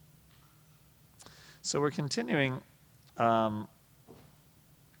So we're continuing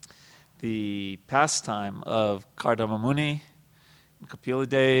the pastime of Kardama Muni, Kapila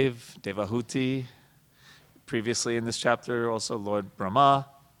Dev, Devahuti, previously in this chapter also Lord Brahma.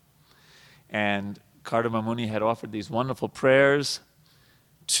 And Kardama Muni had offered these wonderful prayers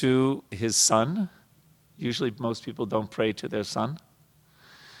to his son. Usually most people don't pray to their son.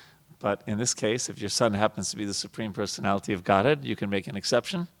 But in this case, if your son happens to be the Supreme Personality of Godhead, you can make an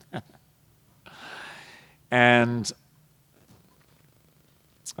exception. And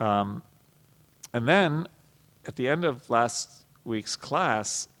then, at the end of last week's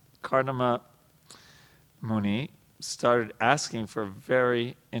class, Kardama Muni started asking for a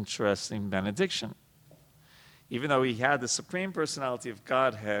very interesting benediction. Even though he had the Supreme Personality of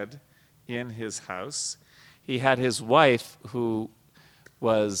Godhead in his house, he had his wife, who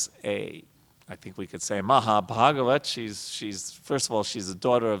was I think we could say Maha Bhagavat. She's first of all, she's the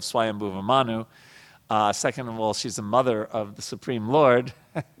daughter of Swayambhuva Manu. Second of all, she's the mother of the Supreme Lord.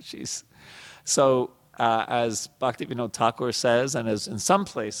 As Bhaktivinoda Thakur says, and as in some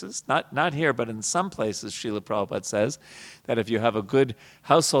places, not here, but in some places, Srila Prabhupada says, that if you have a good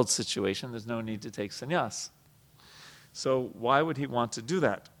household situation, there's no need to take sannyas. So why would he want to do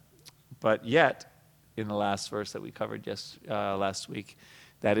that? But yet, in the last verse that we covered last week,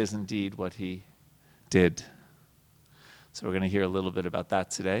 that is indeed what he did. So we're going to hear a little bit about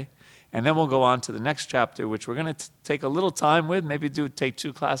that today. And then we'll go on to the next chapter, which we're going to take a little time with, maybe take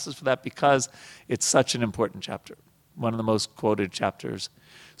 2 classes for that, because it's such an important chapter. One of the most quoted chapters,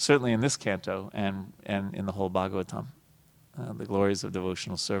 certainly in this canto and in the whole Bhāgavatam, the glories of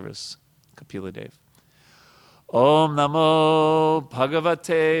devotional service, Kapila Dev. Om Namo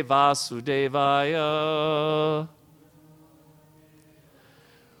Bhagavate Vasudevaya.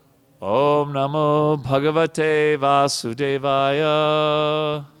 Om Namo Bhagavate Vasudevaya.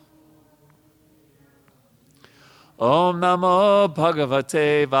 Om Namo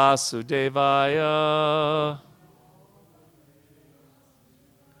Bhagavate Vasudevaya.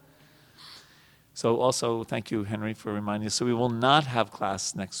 So also, thank you, Henry, for reminding us. So we will not have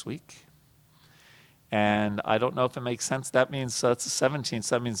class next week. And I don't know if it makes sense. That means that's the 17th.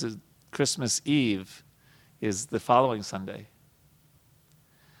 So that means that Christmas Eve is the following Sunday.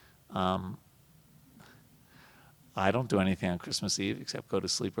 I don't do anything on Christmas Eve except go to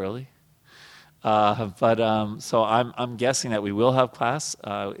sleep early. So I'm guessing that we will have class.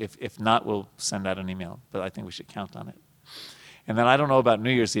 If not, we'll send out an email. But I think we should count on it. And then I don't know about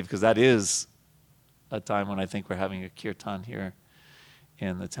New Year's Eve, because that is a time when I think we're having a kirtan here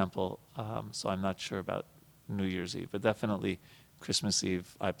in the temple. So I'm not sure about New Year's Eve. But definitely Christmas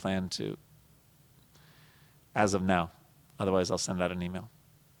Eve I plan to, as of now. Otherwise I'll send out an email.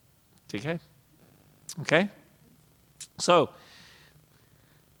 Okay? Okay? So,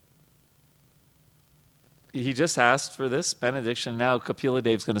 he just asked for this benediction. Now Kapila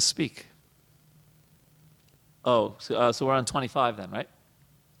Dev's going to speak. So we're on 25 then, right?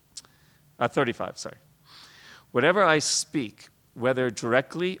 35, sorry. Whatever I speak, whether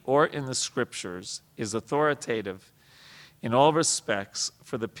directly or in the scriptures, is authoritative in all respects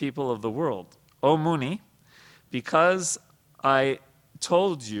for the people of the world. O Muni, because I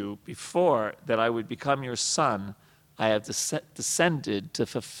told you before that I would become your son, I have descended to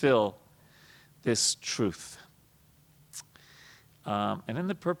fulfill this truth. And in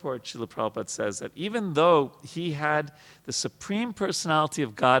the purport, Srila Prabhupada says that even though he had the Supreme Personality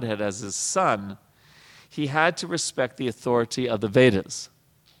of Godhead as his son, he had to respect the authority of the Vedas.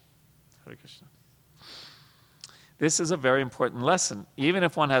 Hare Krishna. This is a very important lesson. Even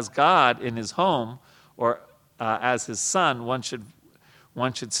if one has God in his home or as his son, one should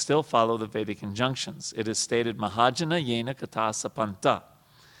still follow the Vedic injunctions. It is stated, Mahajana yena katasa panta.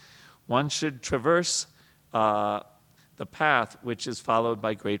 One should traverse the path which is followed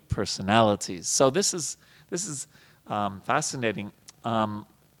by great personalities. So this is fascinating.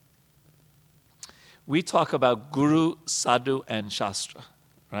 We talk about Guru, Sadhu, and Shastra,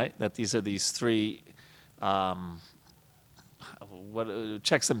 right? That these are these 3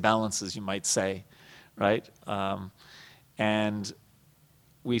 checks and balances, you might say, right? And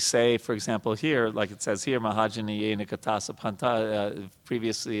we say, for example, here, like it says here, Mahajana yena katasa panta.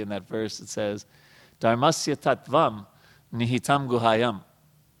 Previously in that verse, it says, Dharmasya tatvam nihitam guhayam.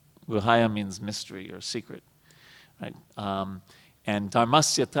 Guhayam means mystery or secret, right? And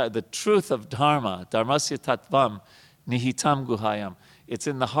dharmasya, the truth of dharma, dharmasya tatvam nihitam guhayam. It's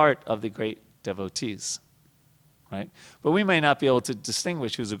in the heart of the great devotees, right? But we may not be able to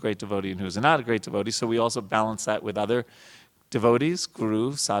distinguish who's a great devotee and who's not a great devotee, so we also balance that with other devotees,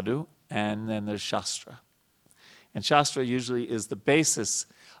 Guru, Sadhu, and then there's Shastra. And Shastra usually is the basis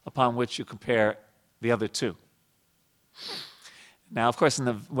upon which you compare the other two. Now, of course,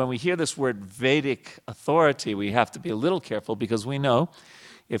 when we hear this word Vedic authority, we have to be a little careful because we know,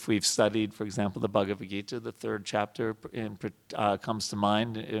 if we've studied, for example, the Bhagavad Gita, the 3rd chapter comes to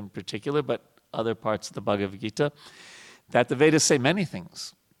mind in particular, but other parts of the Bhagavad Gita, that the Vedas say many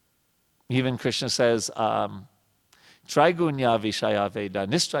things. Even Krishna says, Trigunya Vishaya Veda,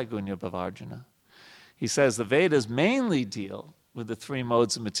 Nistrigunya Bhavarjuna. He says the Vedas mainly deal with the 3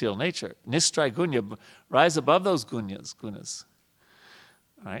 modes of material nature. Nistrigunya, rise above those gunas.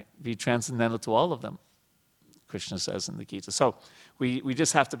 Right? Be transcendental to all of them, Krishna says in the Gita. So we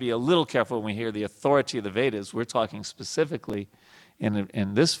just have to be a little careful when we hear the authority of the Vedas. We're talking specifically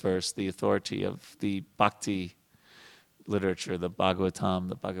in this verse, the authority of the bhakti literature, the Bhāgavatam,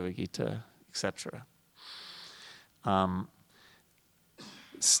 the Bhagavad Gita, etc.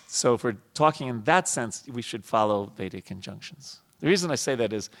 So if we're talking in that sense, we should follow Vedic injunctions. The reason I say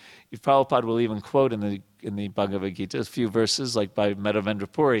that is, if Prabhupada will even quote in the Bhagavad Gita a few verses, like by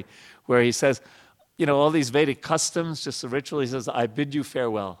Madhavendra Puri, where he says, all these Vedic customs, just the ritual, he says, I bid you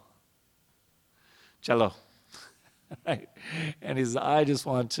farewell. Chalo. Right? And he says, I just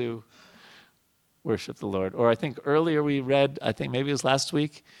want to worship the Lord. Or I think earlier we read, I think maybe it was last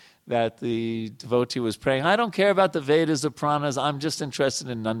week, that the devotee was praying, I don't care about the Vedas or Puranas, I'm just interested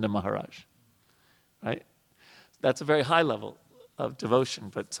in Nanda Maharaj. Right? That's a very high level of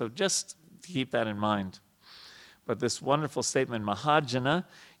devotion, but so just keep that in mind. But this wonderful statement, Mahajana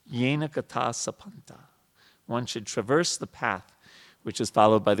Yena Kata Sapanta. One should traverse the path which is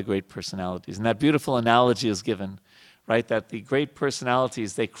followed by the great personalities. And that beautiful analogy is given, right? That the great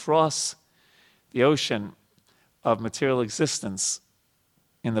personalities, they cross the ocean of material existence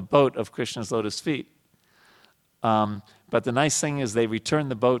in the boat of Krishna's lotus feet. But the nice thing is they return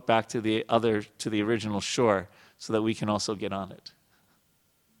the boat back to the original shore so that we can also get on it.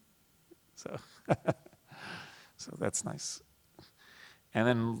 So, so that's nice. And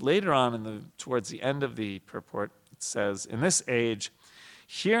then later on, towards the end of the purport, it says, in this age,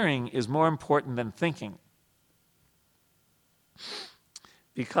 hearing is more important than thinking,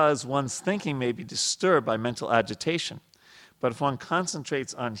 because one's thinking may be disturbed by mental agitation. But if one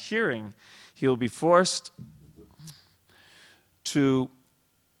concentrates on hearing, he will be forced to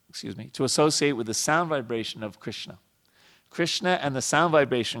associate with the sound vibration of Krishna. Krishna and the sound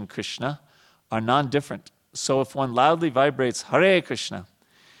vibration Krishna are non-different. So if one loudly vibrates Hare Krishna,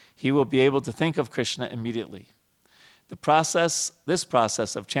 he will be able to think of Krishna immediately. This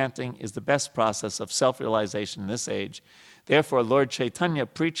process of chanting is the best process of self-realization in this age. Therefore, Lord Chaitanya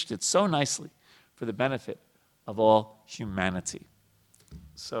preached it so nicely for the benefit of all humanity.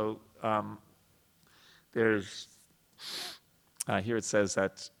 So here it says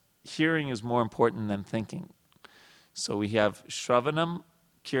that hearing is more important than thinking. So we have Shravanam,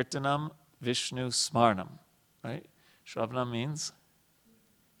 Kirtanam, Vishnu, Smarnam. Right? Shravanam means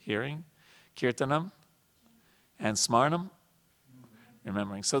hearing, Kirtanam, and Smarnam,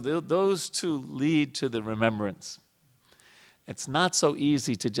 remembering. So those two lead to the remembrance. It's not so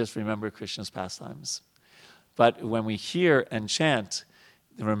easy to just remember Krishna's pastimes. But when we hear and chant,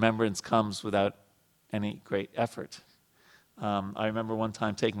 the remembrance comes without any great effort. I remember one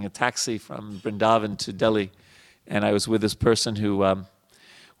time taking a taxi from Vrindavan to Delhi, and I was with this person who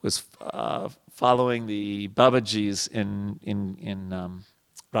was following the Babajis in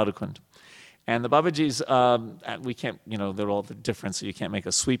Radhakund. And the Babajis, we can't, they're all different, so you can't make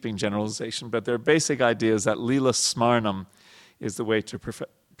a sweeping generalization, but their basic idea is that Leela Smarnam is the way to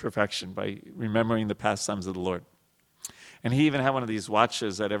perfection, by remembering the pastimes of the Lord. And he even had one of these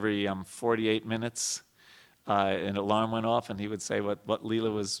watches that every 48 minutes an alarm went off, and he would say what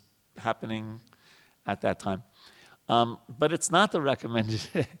Leela was happening at that time. But it's not the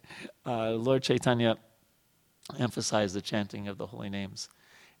recommended. Lord Chaitanya emphasized the chanting of the holy names.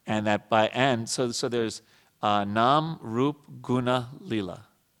 And that so there's Nam, Rup, Guna, Leela,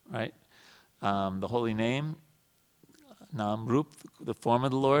 right? The holy name, Nam, Rup, the form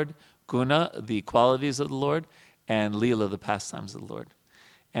of the Lord, Guna, the qualities of the Lord, and Leela, the pastimes of the Lord.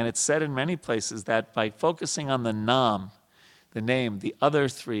 And it's said in many places that by focusing on the Nam, the name, the other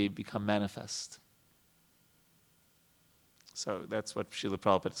three become manifest. So that's what Srila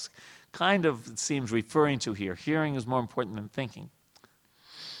Prabhupada is kind of, it seems, referring to here. Hearing is more important than thinking.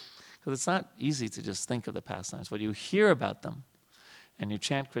 Because it's not easy to just think of the pastimes, but you hear about them and you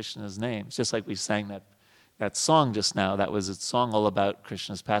chant Krishna's names, just like we sang that song just now. That was a song all about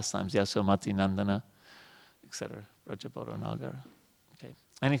Krishna's pastimes, Yasomati Nandana, etc. Brajaparo Nagara. Okay.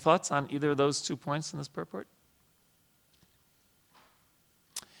 Any thoughts on either of those 2 points in this purport?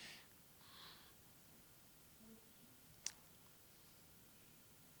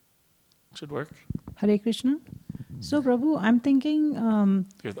 Should work. Hare Krishna. So, Prabhu, I'm thinking.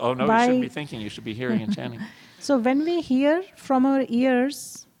 Oh no, you shouldn't be thinking. You should be hearing and chanting. So, when we hear from our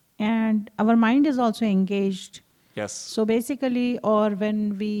ears, and our mind is also engaged. Yes. So basically, or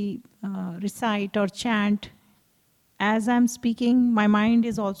when we recite or chant, as I'm speaking, my mind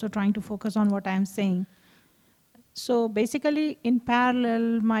is also trying to focus on what I'm saying. So basically, in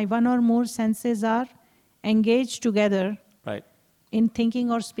parallel, my one or more senses are engaged together, right, in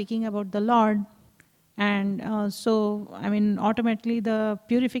thinking or speaking about the Lord. And automatically the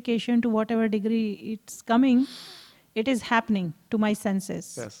purification, to whatever degree it's coming, it is happening to my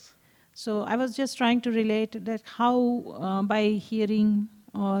senses. Yes. So I was just trying to relate that how by hearing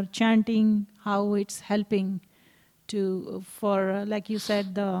or chanting, how it's helping for like you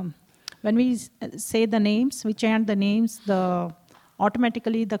said, when we say the names, we chant the names,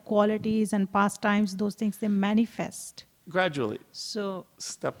 automatically the qualities and pastimes, those things, they manifest. Gradually. So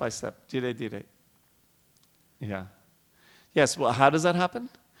step by step. Dire. Yeah. Yes, well, how does that happen?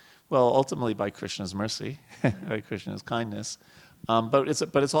 Well, ultimately by Krishna's mercy, by Krishna's kindness. But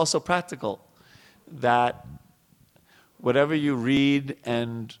it's also practical that whatever you read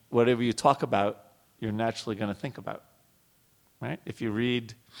and whatever you talk about, you're naturally going to think about, right? If you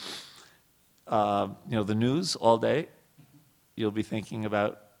read, the news all day, you'll be thinking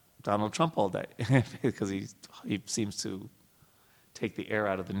about Donald Trump all day because he seems to take the air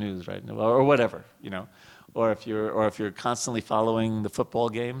out of the news, right? Or whatever, Or if you're constantly following the football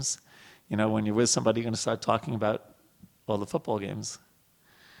games, when you're with somebody, you're going to start talking about all the football games,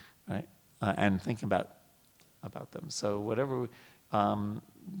 right? And thinking about them. So whatever,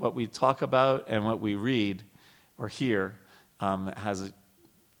 what we talk about and what we read or hear has an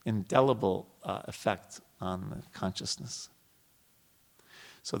indelible effect on the consciousness.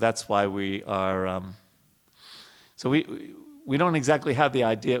 So that's why we are. So we don't exactly have the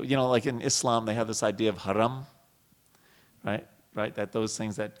idea. Like in Islam, they have this idea of haram, right? Right, that those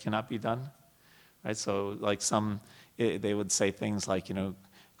things that cannot be done, right? So like they would say things like,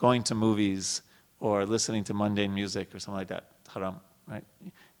 going to movies or listening to mundane music or something like that, haram, right?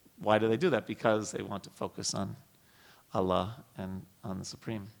 Why do they do that? Because they want to focus on Allah and on the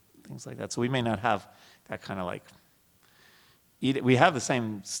Supreme, things like that. So we may not have that kind of we have the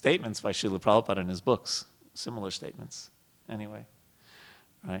same statements by Srila Prabhupada in his books, similar statements anyway,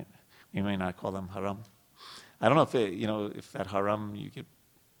 right? We may not call them haram. I don't know if if that haram you could.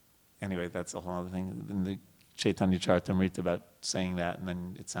 Anyway, that's a whole other thing. In the Chaitanya Charitamrita about saying that, and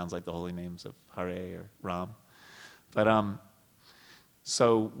then it sounds like the holy names of Hare or Ram. But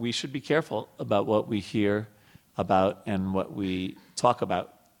so we should be careful about what we hear about and what we talk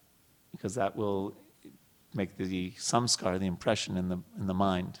about, because that will make the samskar, the impression in the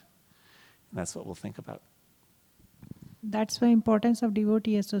mind, and that's what we'll think about. That's the importance of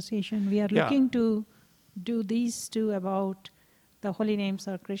devotee association. We are looking to do these two about the holy names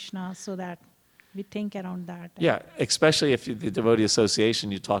of Krishna, so that we think around that. Yeah, especially if the devotee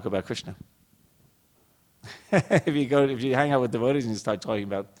association, you talk about Krishna. If you hang out with devotees and you start talking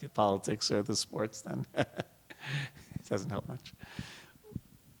about the politics or the sports, then it doesn't help much.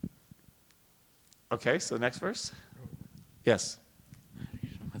 Okay, so next verse. Yes.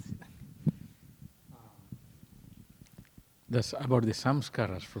 That's about the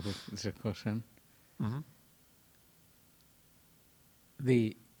samskaras, Prabhu. It's a question. Mm-hmm.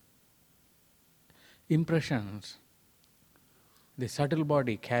 The impressions the subtle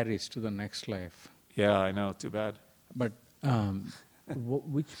body carries to the next life. Yeah, I know. Too bad. But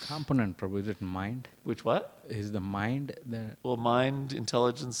which component, Prabhu? Is it mind? Which what? Is the mind Well, mind,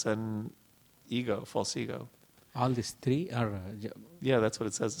 intelligence, and ego, false ego. all these three are? Yeah, that's what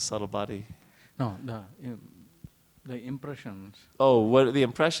it says. The subtle body. No, the impressions. Oh, what are the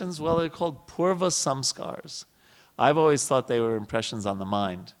impressions? Well, they're called purva samskars. I've always thought they were impressions on the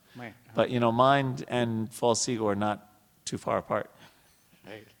mind. Mind. But, mind and false ego are not too far apart.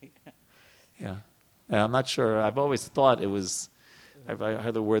 Yeah. I'm not sure. I've always thought it was, I've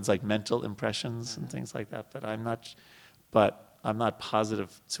heard the words like mental impressions and things like that, but I'm not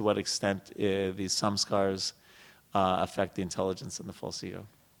positive to what extent these samskars affect the intelligence and the false ego.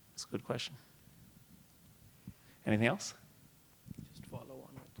 It's a good question. Anything else? Just follow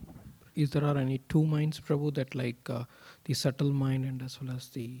on it. Is there are any two minds, Prabhu, that the subtle mind and as well as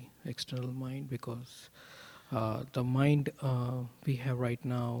the external mind? Because the mind we have right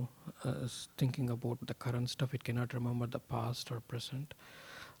now is thinking about the current stuff. It cannot remember the past or present.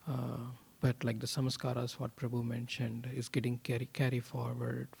 But like the samskaras, what Prabhu mentioned, is getting carry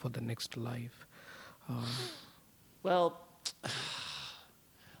forward for the next life. Well,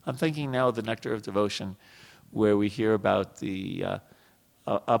 I'm thinking now of the Nectar of Devotion, where we hear about the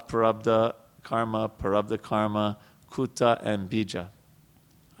aprabdha karma, prarabdha karma, kuta, and bija.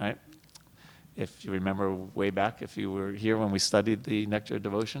 Right? If you remember way back, if you were here when we studied the Nectar of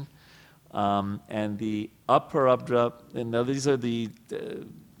Devotion. And the aprarabdha, and now these are the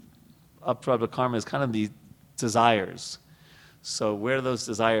aprarabdha karma is kind of the desires. So where those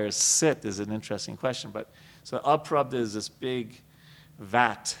desires sit is an interesting question. But so aprarabdha is this big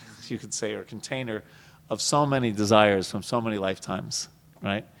vat, you could say, or container of so many desires from so many lifetimes,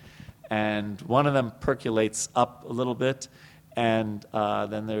 right? And one of them percolates up a little bit, and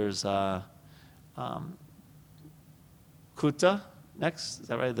then there's kuta next. Is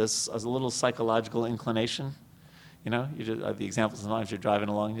that right? There's a little psychological inclination. You know, you just, the example, sometimes you're driving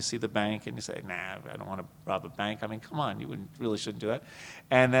along, you see the bank, and you say, nah, I don't want to rob a bank. I mean, come on, you really shouldn't do that.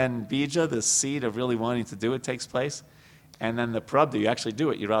 And then bija, the seed of really wanting to do it, takes place. And then the prabdha, you actually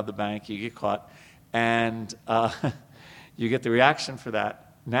do it. You rob the bank, you get caught, and you get the reaction for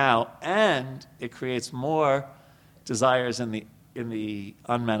that now, and it creates more desires in the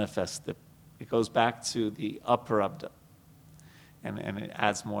unmanifest. It goes back to the aprarabdha, and it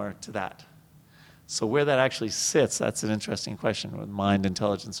adds more to that. So where that actually sits, that's an interesting question with mind,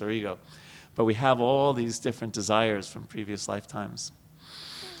 intelligence, or ego. But we have all these different desires from previous lifetimes.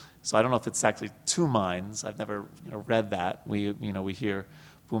 So I don't know if it's actually two minds. I've never read that. We hear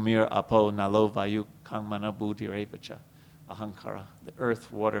Bhumir apo nalo vayu kangmana buddhi revacha, ahankara, the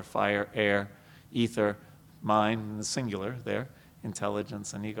earth, water, fire, air, ether, mind, in the singular there,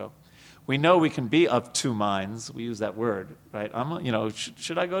 intelligence and ego. We know we can be of two minds. We use that word, right?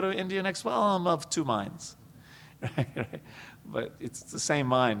 Should I go to India next? Well, I'm of two minds, right? But it's the same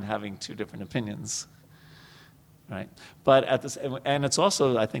mind having two different opinions, right? But and it's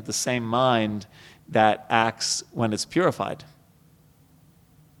also, I think, the same mind that acts when it's purified,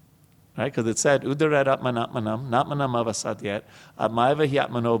 right? Because it said, Udarat atmanatmanam, natmanam avasadyat, amaiva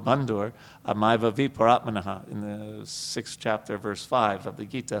hyatmano bandur, amaiva viparatmanaha, in the 6th chapter, verse 5 of the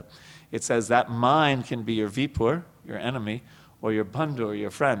Gita. It says that mind can be your vipur, your enemy, or your bandhu, your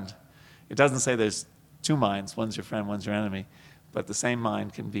friend. It doesn't say there's two minds, one's your friend, one's your enemy, but the same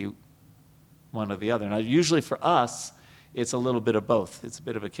mind can be one or the other. Now, usually for us, it's a little bit of both. It's a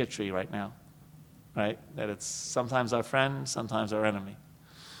bit of a kitchery right now, right? That it's sometimes our friend, sometimes our enemy,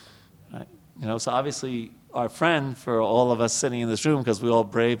 right? So obviously our friend for all of us sitting in this room, because we all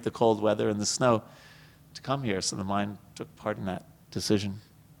braved the cold weather and the snow to come here, so the mind took part in that decision.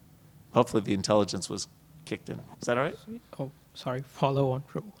 Hopefully the intelligence was kicked in. Is that all right? Oh, sorry, follow on,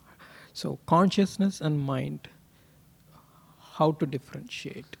 Prabhu. So consciousness and mind, how to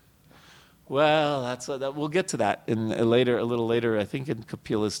differentiate? Well, we'll get to that a little later, I think, in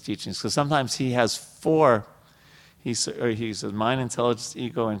Kapila's teachings, because sometimes he has four. He says mind, intelligence,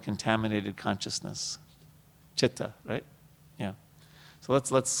 ego, and contaminated consciousness, chitta, right? Yeah. So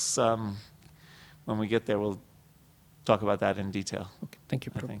let's when we get there, we'll talk about that in detail. Okay, thank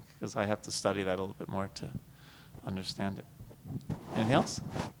you, I Prabhu. think, because I have to study that a little bit more to understand it. Anything else?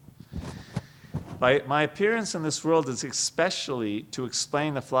 My appearance in this world is especially to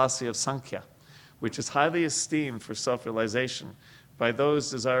explain the philosophy of Sankhya, which is highly esteemed for self-realization by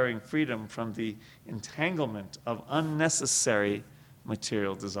those desiring freedom from the entanglement of unnecessary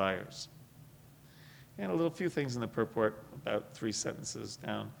material desires. And a few things in the purport, about 3 sentences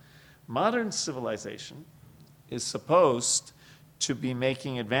down. Modern civilization is supposed to be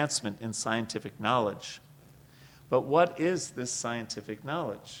making advancement in scientific knowledge. But what is this scientific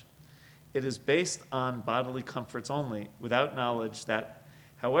knowledge? It is based on bodily comforts only, without knowledge that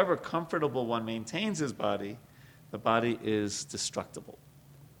however comfortable one maintains his body, the body is destructible.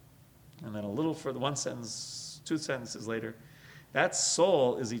 And then a little further, 1 sentence, 2 sentences later, that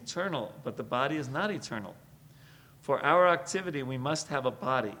soul is eternal, but the body is not eternal. For our activity, we must have a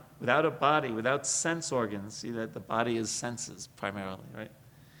body. Without a body, without sense organs, see that the body is senses primarily, right?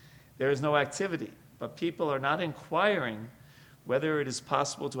 There is no activity, but people are not inquiring whether it is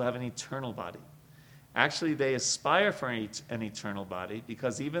possible to have an eternal body. Actually, they aspire for an eternal body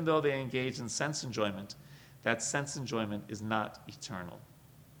because even though they engage in sense enjoyment, that sense enjoyment is not eternal.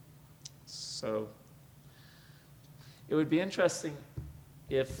 So it would be interesting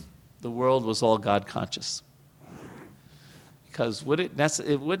if the world was all God conscious. Because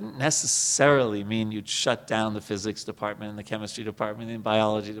it wouldn't necessarily mean you'd shut down the physics department and the chemistry department and the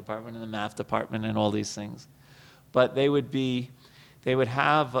biology department and the math department and all these things. But they would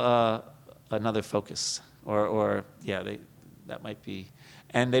have another focus, that might be.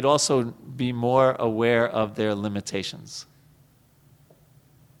 And they'd also be more aware of their limitations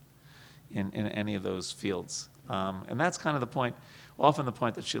in any of those fields. And that's kind of the point, often the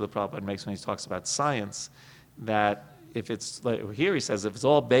point that Srila Prabhupada makes when he talks about science, that if it's, like here he says, if it's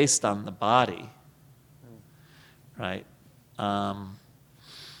all based on the body, right,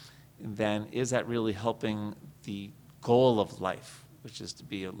 then is that really helping the goal of life, which is to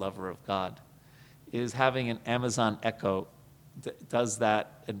be a lover of God? Is having an Amazon Echo, does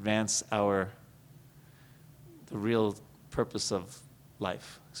that advance the real purpose of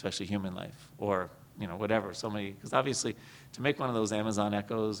life, especially human life, or whatever? So many, because obviously, to make one of those Amazon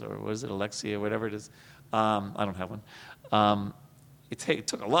Echoes, or what is it, Alexia, whatever it is, I don't have one. It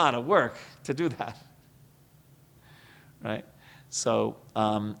took a lot of work to do that, right? So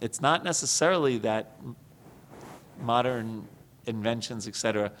it's not necessarily that modern inventions,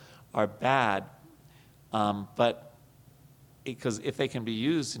 etc., are bad, but because if they can be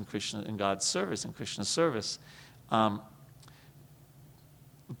used in God's service, in Krishna's service,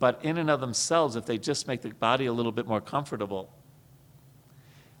 but in and of themselves, if they just make the body a little bit more comfortable,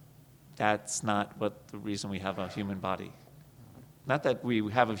 that's not the reason we have a human body. Not that we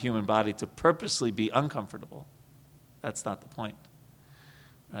have a human body to purposely be uncomfortable. That's not the point,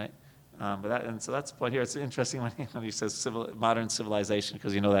 right? So that's the point here. It's interesting when he says modern civilization,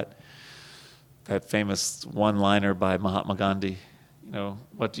 because that famous one-liner by Mahatma Gandhi.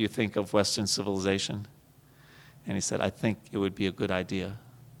 What do you think of Western civilization? And he said, I think it would be a good idea.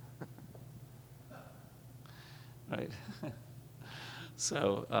 Right?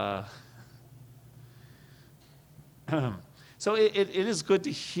 So, so it is good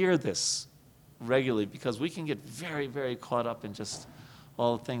to hear this regularly, because we can get very, very caught up in just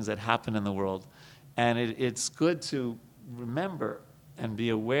all the things that happen in the world. And it's good to remember and be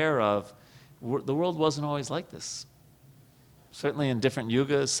aware of the world wasn't always like this. Certainly in different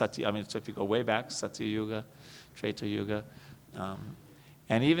yugas, so if you go way back, Satya Yuga, Treta Yuga,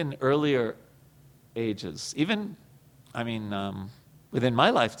 and even earlier ages, within my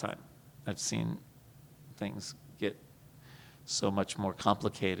lifetime, I've seen things get so much more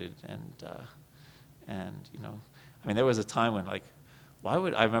complicated, and there was a time when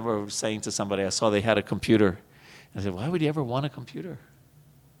I remember saying to somebody, I saw they had a computer, and I said, why would you ever want a computer?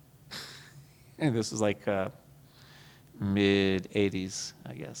 And this was mid-'80s,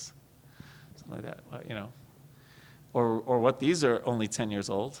 I guess, something like that, or what, these are only 10 years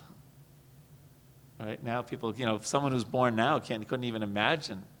old. Right now, people, someone who's born now couldn't even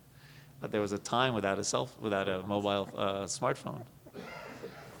imagine that there was a time without a mobile smartphone,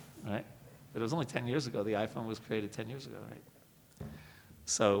 right? But it was only 10 years ago. The iPhone was created 10 years ago, right?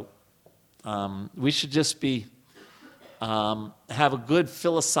 So we should just have a good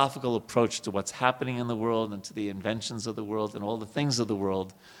philosophical approach to what's happening in the world and to the inventions of the world and all the things of the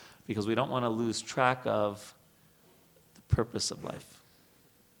world, because we don't want to lose track of the purpose of life.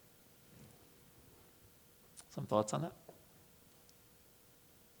 Some thoughts on that?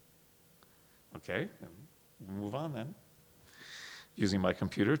 Okay, we'll move on then. Using my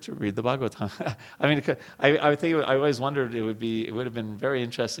computer to read the Bhāgavatam. I think I always wondered it would have been very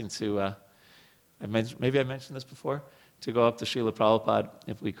interesting to. Maybe I mentioned this before, to go up to Srila Prabhupada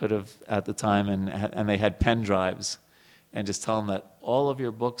if we could have at the time, and they had pen drives, and just tell them that all of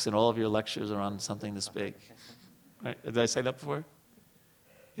your books and all of your lectures are on something this big. Right? Did I say that before?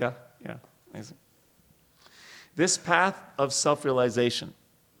 Yeah, amazing. This path of self-realization,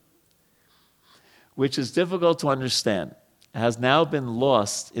 which is difficult to understand, has now been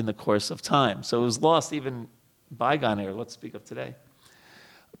lost in the course of time. So it was lost even bygone era, let's speak of today.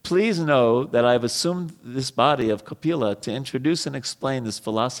 Please know that I have assumed this body of Kapila to introduce and explain this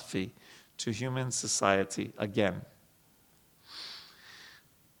philosophy to human society again.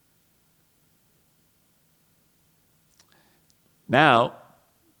 Now,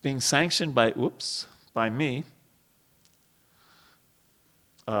 being sanctioned by me,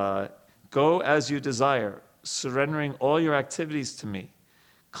 go as you desire, surrendering all your activities to me,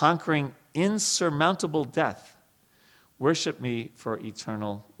 conquering insurmountable death. Worship me for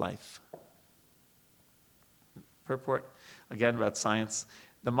eternal life. Purport, again about science.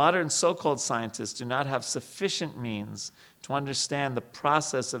 The modern so-called scientists do not have sufficient means to understand the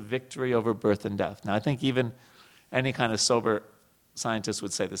process of victory over birth and death. Now, I think even any kind of sober scientist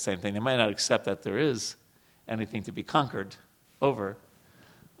would say the same thing. They might not accept that there is anything to be conquered over,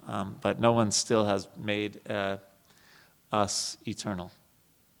 but no one still has made us eternal,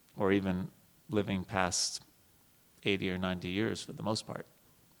 or even living past 80 or 90 years for the most part.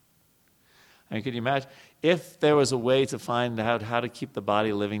 Could you imagine if there was a way to find out how to keep the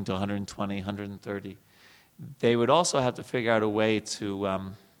body living to 120, 130? They would also have to figure out a way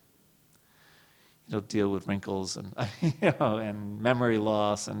to deal with wrinkles and and memory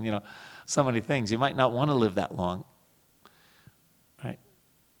loss and so many things. You might not want to live that long, right?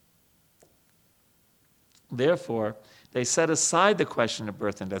 Therefore, They set aside the question of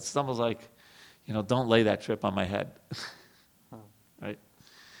birth and death. It's almost like, don't lay that trip on my head. Right?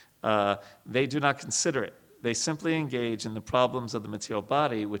 They do not consider it. They simply engage in the problems of the material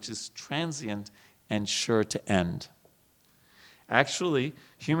body, which is transient and sure to end. Actually,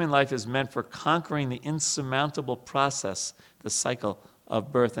 human life is meant for conquering the insurmountable process, the cycle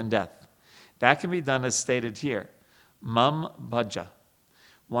of birth and death. That can be done as stated here. Mam bhaja.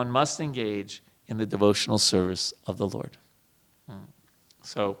 One must engage in the devotional service of the Lord.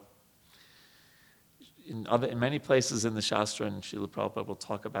 So, in many places in the Shastra, and Srila Prabhupada will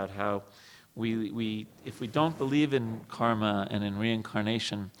talk about how if we don't believe in karma and in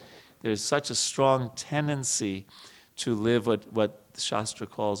reincarnation, there's such a strong tendency to live what the Shastra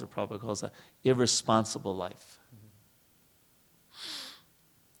calls, or Prabhupada calls, an irresponsible life.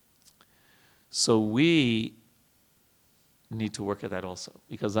 So we need to work at that also,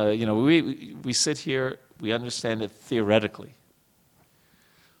 because we sit here, we understand it theoretically.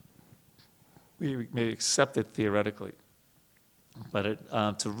 We may accept it theoretically,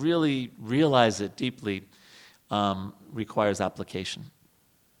 but to really realize it deeply requires application.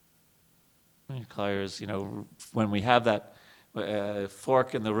 It requires, when we have that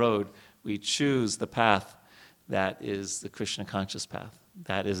fork in the road, we choose the path that is the Krishna conscious path.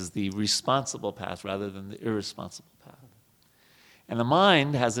 That is the responsible path rather than the irresponsible path. And the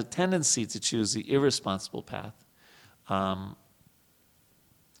mind has a tendency to choose the irresponsible path.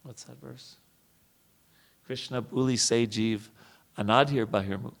 What's that verse? Krishna bhuli se jeev anadhir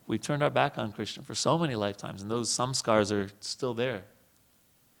bahirmukh. We turned our back on Krishna for so many lifetimes, and those samskars are still there.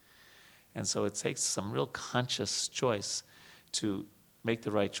 And so it takes some real conscious choice to make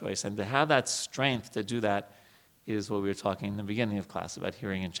the right choice. And to have that strength to do that is what we were talking in the beginning of class about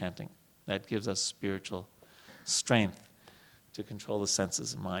hearing and chanting. That gives us spiritual strength to control the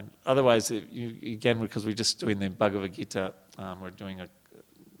senses and mind. Otherwise, again, because we're just doing the Bhagavad Gita, we're doing an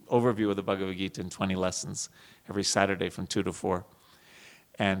overview of the Bhagavad Gita in 20 lessons every Saturday from 2 to 4.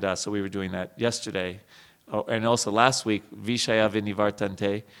 And so we were doing that yesterday. Oh, and also last week, Vishaya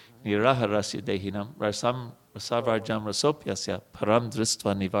vinivartante niraha rasya dehinam rasam rasavarjam rasopyasya param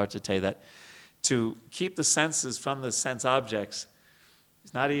dristva nivartate. That to keep the senses from the sense objects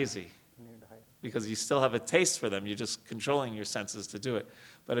is not easy, because you still have a taste for them. You're just controlling your senses to do it.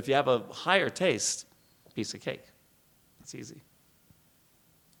 But if you have a higher taste, piece of cake. It's easy.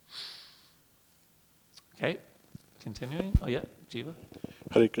 Okay, continuing. Oh yeah, Jiva.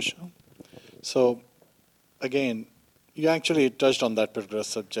 Hare Krishna. So, again, you actually touched on that particular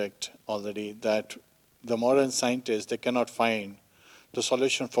subject already, that the modern scientists, they cannot find the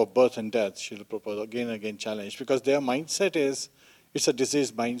solution for birth and death. Srila Prabhupada again and again challenged, because their mindset is, it's a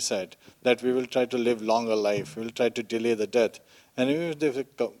diseased mindset, that we will try to live longer life, we will try to delay the death. And even if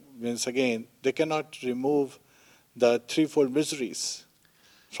they, once again, they cannot remove the threefold miseries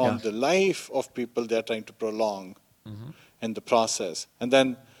from the life of people they are trying to prolong in the process. And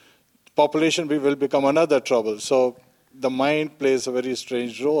then population will become another trouble. So the mind plays a very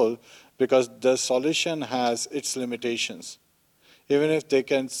strange role, because the solution has its limitations. Even if they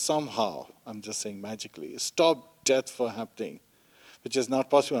can somehow, I'm just saying magically, stop death from happening, which is not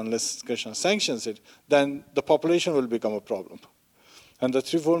possible unless Krishna sanctions it, then the population will become a problem. And the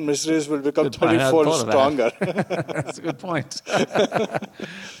threefold miseries will become 30-fold stronger. That's a good point.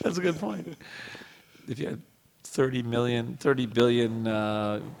 That's a good point. If you had 30 billion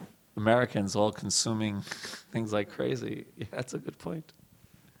Americans all consuming things like crazy, yeah, that's a good point.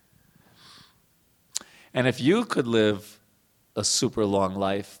 And if you could live a super long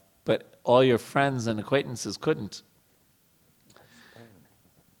life, but all your friends and acquaintances couldn't,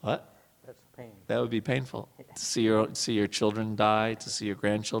 what? That's pain. That would be painful. To see your children die, to see your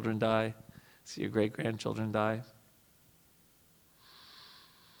grandchildren die, see your great-grandchildren die.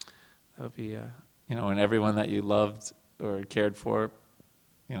 That would be, and everyone that you loved or cared for,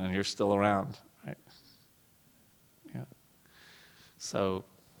 and you're still around, right? Yeah. So,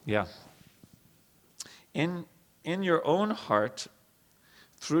 yeah. In your own heart,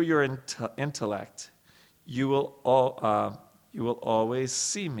 through your intellect, you will always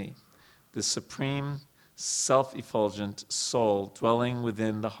see me, the supreme, self-effulgent soul dwelling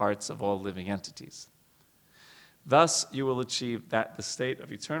within the hearts of all living entities. Thus, you will achieve the state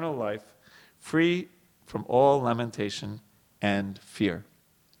of eternal life, free from all lamentation and fear.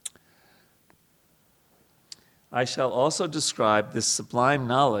 I shall also describe this sublime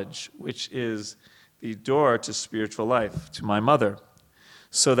knowledge, which is the door to spiritual life, to my mother,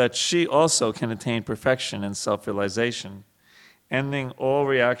 so that she also can attain perfection and self-realization, ending all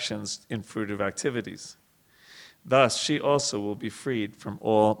reactions in fruitive activities. Thus, she also will be freed from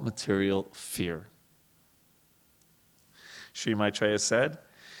all material fear. Sri Maitreya said,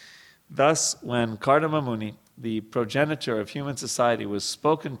 thus, when Kardama Muni, the progenitor of human society, was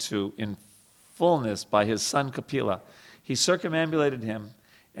spoken to in fullness by his son Kapila, he circumambulated him,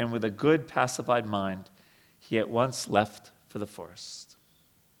 and with a good pacified mind, he at once left for the forest.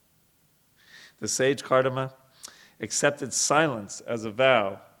 The sage Kardama accepted silence as a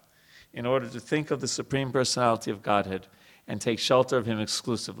vow in order to think of the Supreme Personality of Godhead and take shelter of him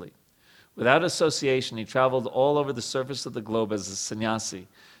exclusively. Without association, he traveled all over the surface of the globe as a sannyasi,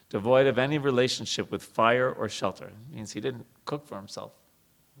 devoid of any relationship with fire or shelter. It means he didn't cook for himself.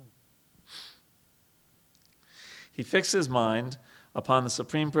 He fixed his mind upon the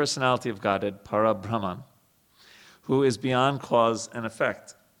Supreme Personality of Godhead, Parabrahman, who is beyond cause and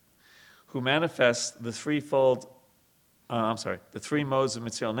effect, who manifests the three modes of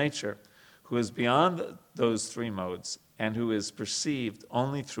material nature, who is beyond those three modes, and who is perceived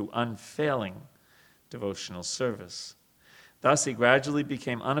only through unfailing devotional service. Thus, he gradually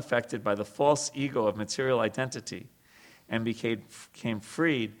became unaffected by the false ego of material identity and became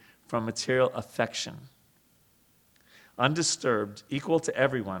freed from material affection. Undisturbed, equal to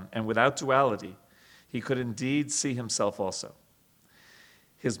everyone, and without duality, he could indeed see himself also.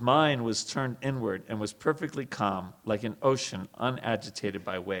 His mind was turned inward and was perfectly calm, like an ocean unagitated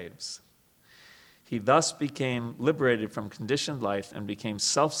by waves. He thus became liberated from conditioned life and became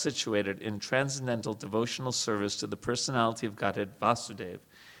self-situated in transcendental devotional service to the personality of Godhead Vasudeva,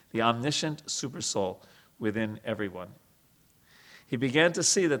 the omniscient supersoul within everyone. He began to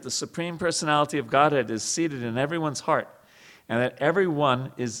see that the Supreme Personality of Godhead is seated in everyone's heart, and that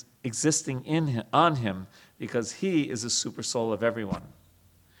everyone is existing on him because he is the supersoul of everyone.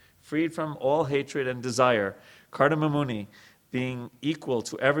 Freed from all hatred and desire, Kardama Muni, being equal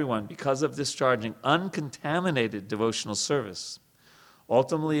to everyone because of discharging uncontaminated devotional service,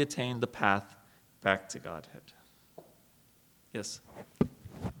 ultimately attained the path back to Godhead. Yes?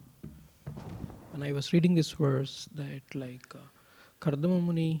 When I was reading this verse, that Kardama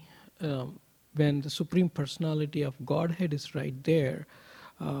Muni, when the Supreme Personality of Godhead is right there,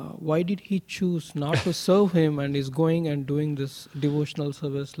 why did he choose not to serve him and is going and doing this devotional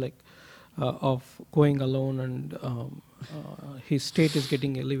service of going alone, and his state is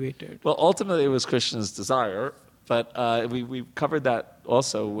getting elevated? Well, ultimately it was Krishna's desire, but we covered that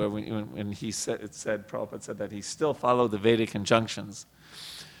also where when he said, Prabhupada said that he still followed the Vedic injunctions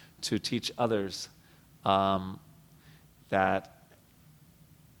to teach others that,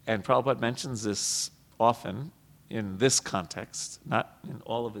 and Prabhupada mentions this often in this context, not in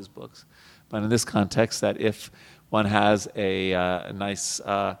all of his books, but in this context, that if one has a nice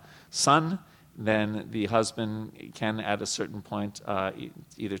son, then the husband can, at a certain point,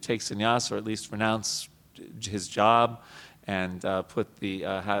 either take sannyas or at least renounce his job and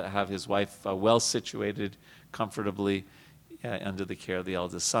have his wife well situated, comfortably under the care of the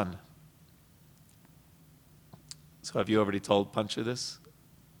eldest son. So have you already told Pancha this?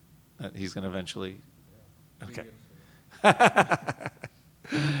 That he's going to eventually... Okay.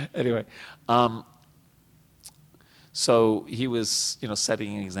 Anyway, so he was,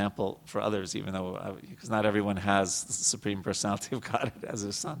 setting an example for others, even though, because not everyone has the Supreme Personality of Godhead as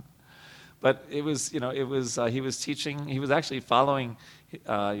their son. But it was, he was teaching, he was actually following,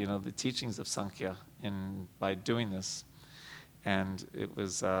 the teachings of Sankhya by doing this. And it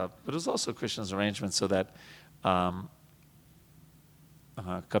was, but it was also Krishna's arrangement so that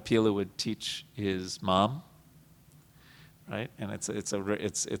Kapila would teach his mom, right? And it's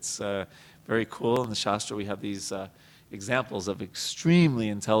very cool. In the Shastra, we have these examples of extremely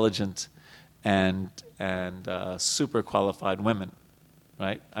intelligent and super qualified women,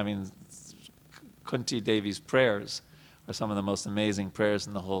 right? I mean, Kunti Devi's prayers are some of the most amazing prayers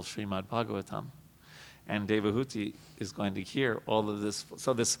in the whole Śrīmad Bhāgavatam. And Devahuti is going to hear all of this.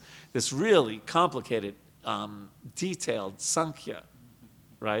 So this really complicated, detailed Sankhya,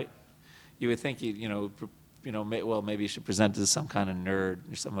 right? You would think maybe he should present it to some kind of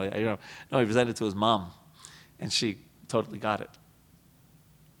nerd or something like that. No, he presented it to his mom, and she totally got it.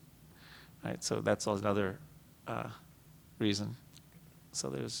 Right, so that's another reason. So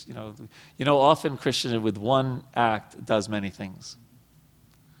there's, often Krishna with one act does many things.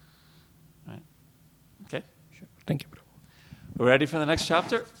 Right? Okay? Sure. Thank you, Prabhu. We're ready for the next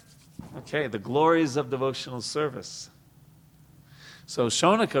chapter? Okay, the glories of devotional service. So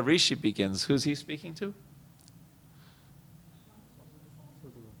Shonaka Rishi begins. Who's he speaking to?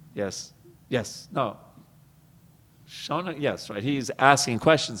 Yes. No. Shonaka, yes, right. He's asking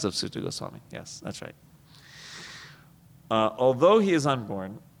questions of Sutta Goswami. Yes, that's right. Although he is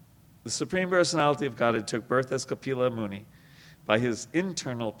unborn, the Supreme Personality of Godhead took birth as Kapila Muni by his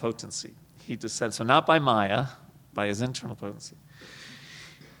internal potency. He descends, so not by Maya, by his internal potency.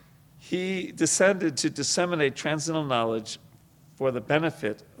 He descended to disseminate transcendental knowledge for the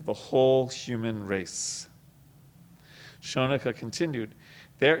benefit of the whole human race. Shonaka continued,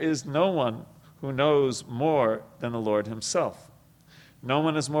 there is no one who knows more than the Lord himself. No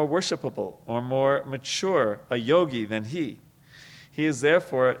one is more worshipable or more mature a yogi than he. He is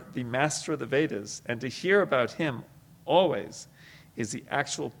therefore the master of the Vedas, and to hear about him always is the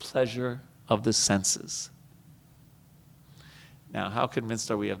actual pleasure of the senses. Now, how convinced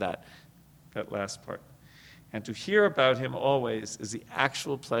are we of that last part? And to hear about him always is the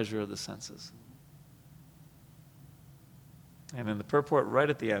actual pleasure of the senses. And in the purport right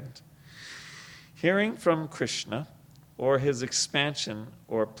at the end, hearing from Krishna, or his expansion,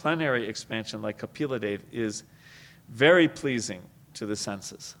 or plenary expansion like Kapila-dev, is very pleasing to the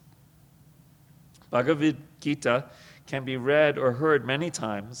senses. Bhagavad Gita can be read or heard many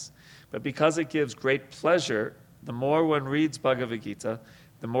times, but because it gives great pleasure, the more one reads Bhagavad Gita,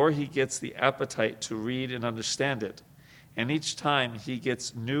 the more he gets the appetite to read and understand it. And each time he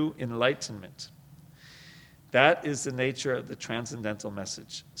gets new enlightenment. That is the nature of the transcendental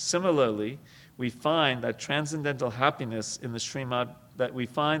message. Similarly, we find that transcendental happiness in the Śrīmad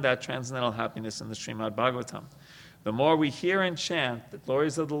Bhāgavatam. The more we hear and chant the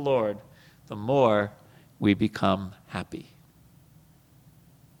glories of the Lord, the more we become happy.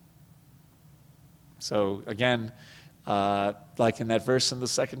 So again, like in that verse in the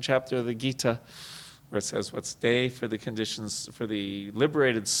second chapter of the Gita, where it says, what's day for the conditions, for the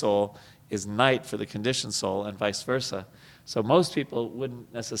liberated soul is night for the conditioned soul, and vice versa. So most people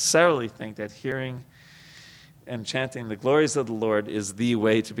wouldn't necessarily think that hearing and chanting the glories of the Lord is the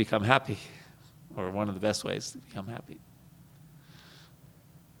way to become happy, or one of the best ways to become happy.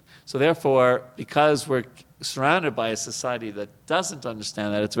 So therefore, because we're surrounded by a society that doesn't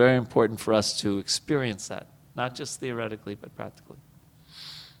understand that, it's very important for us to experience that, not just theoretically, but practically.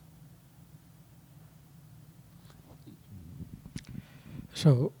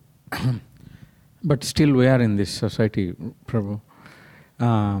 So, but still we are in this society, Prabhu.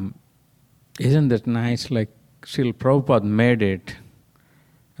 Isn't that nice? Like, Srila Prabhupada made it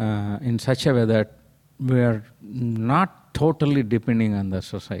in such a way that we are not totally depending on the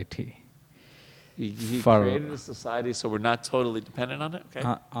society. He created a society so we're not totally dependent on it?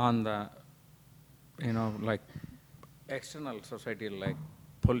 Okay. On the, like external society, like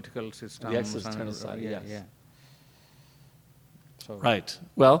political systems. The external society, yes. Yeah. So, right.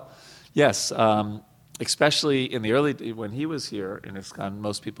 Well, yes. Especially in the early, when he was here in ISKCON,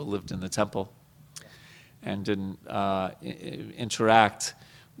 most people lived in the temple and didn't interact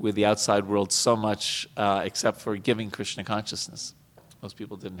with the outside world so much, except for giving Krishna consciousness. Most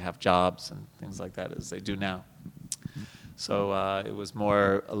people didn't have jobs and things like that as they do now. So it was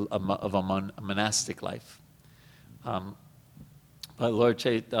more of a monastic life. But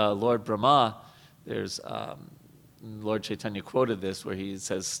Lord Brahma, there's Lord Chaitanya quoted this where he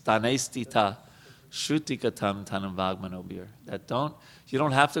says, "Stanestita Shrutikatam Tanam Vagmanobir." That you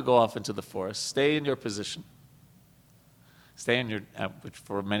don't have to go off into the forest. Stay in your position. Stay in your, which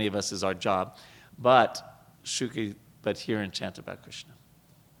for many of us is our job, but hear and chant about Krishna.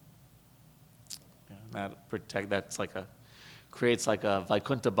 Yeah, creates like a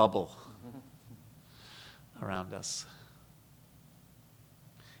Vaikuntha bubble around us.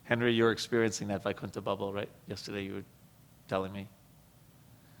 Henry, you're experiencing that Vaikuntha bubble, right? Yesterday you were telling me.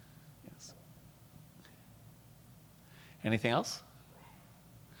 Yes. Anything else?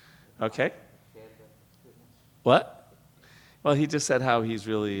 Okay. What? Well, he just said how he's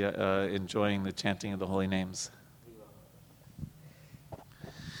really enjoying the chanting of the holy names.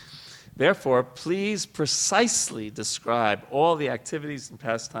 Therefore, please precisely describe all the activities and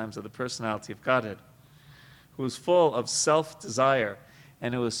pastimes of the personality of Godhead, who is full of self-desire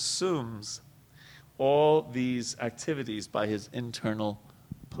and who assumes all these activities by his internal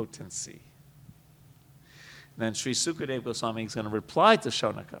potency. And then Sri Sukadeva Goswami is going to reply to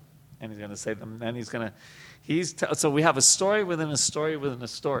Shonaka, and he's going to say them, and he's going to, so we have a story within a story within a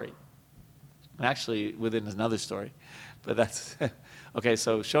story. And actually within another story. But that's, okay,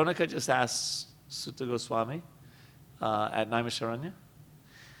 so Shonaka just asked Sutta Goswami at Naimisharanya.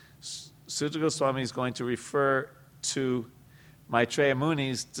 Sutta Goswami is going to refer to Maitreya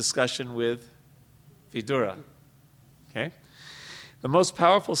Muni's discussion with Vidura. Okay? The most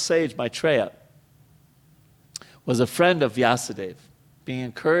powerful sage, Maitreya, was a friend of Vyasadeva. Being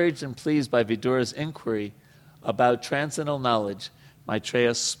encouraged and pleased by Vidura's inquiry about transcendental knowledge,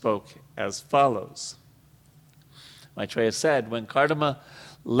 Maitreya spoke as follows. Maitreya said, when Kardama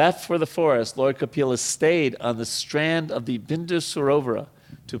left for the forest, Lord Kapila stayed on the strand of the Bindu Sarovara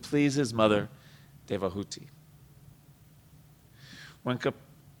to please his mother, Devahuti.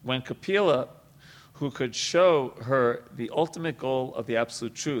 When Kapila, who could show her the ultimate goal of the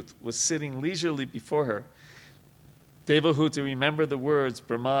absolute truth, was sitting leisurely before her, Devahuti remembered the words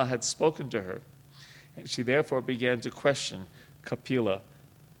Brahma had spoken to her, and she therefore began to question Kapila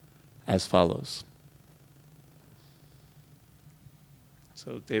as follows.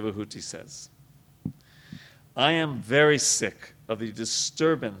 So Devahuti says, I am very sick of the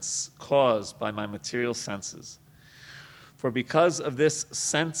disturbance caused by my material senses. For because of this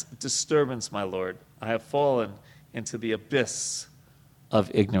sense disturbance, my Lord, I have fallen into the abyss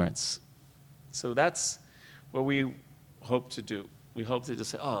of ignorance. So that's what we hope to do. We hope to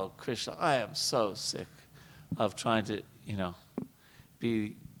just say, oh, Krishna, I am so sick of trying to,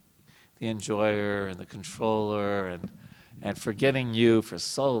 be the enjoyer and the controller and forgetting you for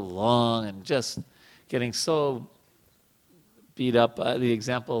so long and just getting so beat up. The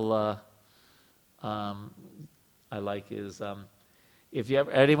example I like is if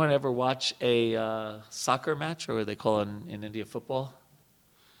anyone ever watch a soccer match, or what they call in India football,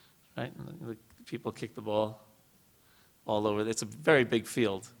 right? And the people kick the ball all over. It's a very big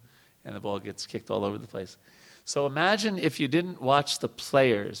field, and the ball gets kicked all over the place. So imagine if you didn't watch the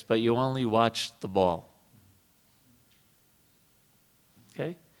players, but you only watched the ball.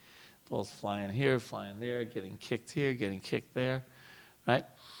 Okay? Ball's flying here, flying there, getting kicked here, getting kicked there, right?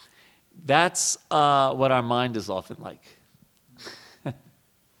 That's what our mind is often like.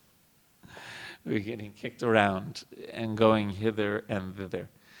 We're getting kicked around and going hither and thither.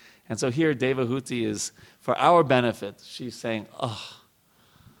 And so here Devahuti is, for our benefit, she's saying, oh,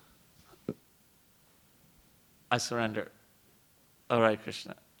 I surrender. All right,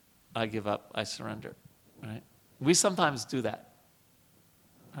 Krishna, I give up, I surrender, right? We sometimes do that,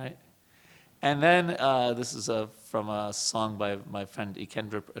 right? And then, this is from a song by my friend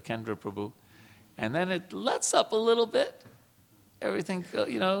Ikendra Prabhu, and then it lets up a little bit. Everything,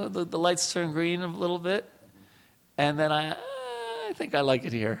 the lights turn green a little bit, and then I think I like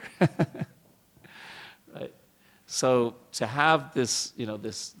it here. Right? So to have this,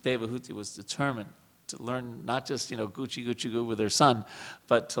 this Devahuti was determined to learn not just, Gucci Goo with her son,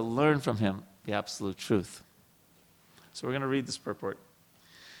 but to learn from him the absolute truth. So we're going to read this purport.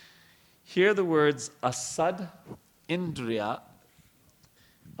 Here the words asad indriya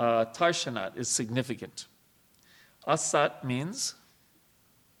tarshanat is significant. Asat means,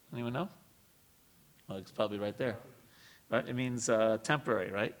 anyone know? Well, it's probably right there. Right? It means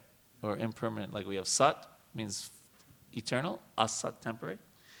temporary, right? Or impermanent. Like we have sat, means eternal. Asat, temporary.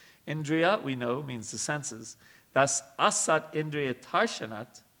 Indriya, we know, means the senses. Thus, asat indriya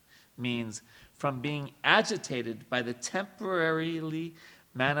tarshanat means from being agitated by the temporarily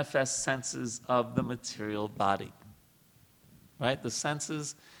manifest senses of the material body. Right? The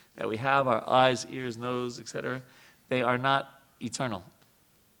senses that we have, our eyes, ears, nose, etc., they are not eternal.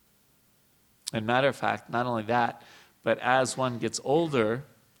 And matter of fact, not only that, but as one gets older,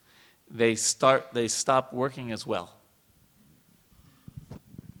 they stop working as well.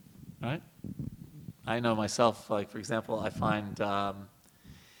 Right? I know myself, like for example, I find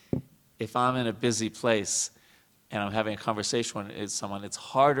if I'm in a busy place and I'm having a conversation with someone, it's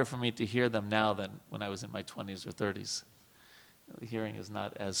harder for me to hear them now than when I was in my 20s or 30s. The hearing is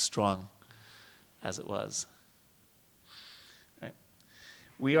not as strong as it was. Right?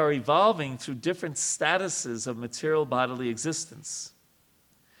 We are evolving through different statuses of material bodily existence.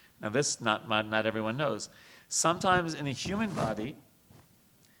 Now this, not everyone knows. Sometimes in a human body,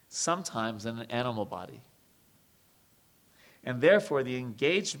 sometimes in an animal body. And therefore, the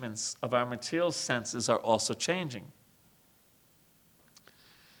engagements of our material senses are also changing.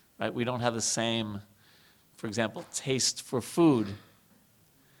 Right? We don't have the same, for example, taste for food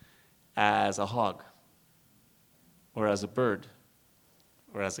as a hog, or as a bird,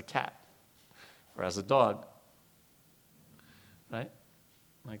 or as a cat, or as a dog. Right?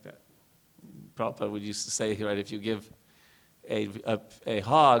 Like that. Prabhupada would used to say, right, if you give a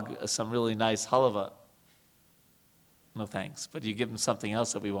hog some really nice halava, no thanks. But you give him something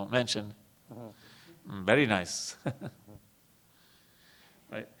else that we won't mention, very nice.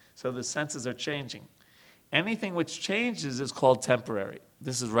 Right? So the senses are changing. Anything which changes is called temporary.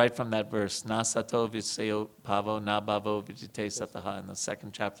 This is right from that verse, na sato visayo bhavo na bhavo vijite sataha, in the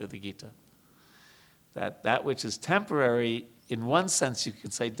second chapter of the Gita. That which is temporary, in one sense you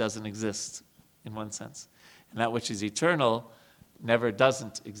could say doesn't exist, in one sense. And that which is eternal never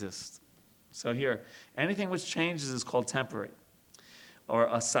doesn't exist. So here, anything which changes is called temporary, or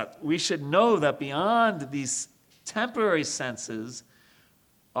asat. We should know that beyond these temporary senses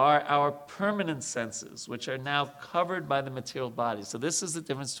are our permanent senses, which are now covered by the material body. So this is the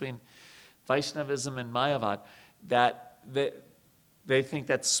difference between Vaishnavism and Mayavad, that they think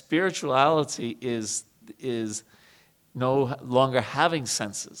that spirituality is no longer having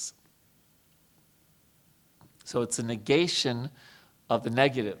senses. So it's a negation of the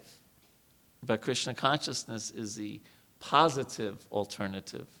negative. But Krishna consciousness is the positive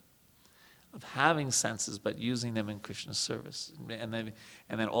alternative of having senses but using them in Krishna's service. And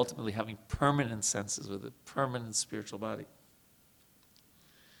then ultimately having permanent senses with a permanent spiritual body.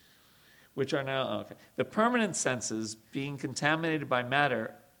 Which are now, okay. The permanent senses, being contaminated by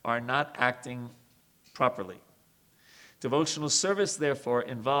matter, are not acting properly. Devotional service, therefore,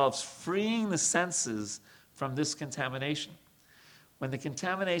 involves freeing the senses from this contamination. When the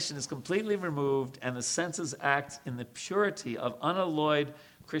contamination is completely removed and the senses act in the purity of unalloyed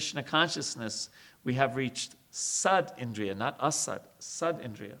Krishna consciousness, we have reached Sad Indriya, not Asad, Sad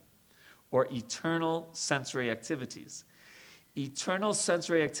Indriya, or eternal sensory activities. Eternal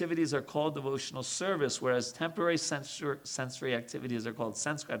sensory activities are called devotional service, whereas temporary sensory activities are called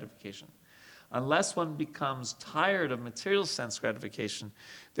sense gratification. Unless one becomes tired of material sense gratification,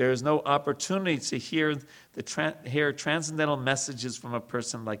 there is no opportunity to hear transcendental messages from a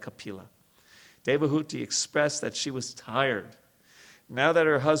person like Kapila. Devahuti expressed that she was tired. Now that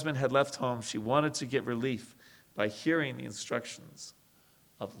her husband had left home, she wanted to get relief by hearing the instructions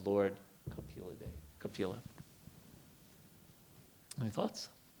of Lord Kapila. Any thoughts?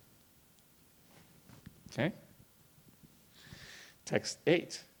 Okay. Text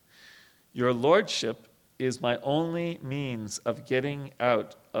 8. Your lordship is my only means of getting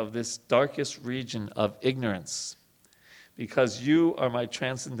out of this darkest region of ignorance, because you are my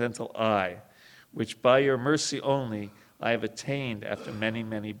transcendental I, which by your mercy only I have attained after many,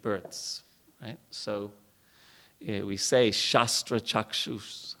 many births. Right? So we say Shastra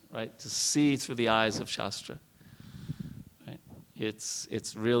Chakshus, right? To see through the eyes of Shastra. Right?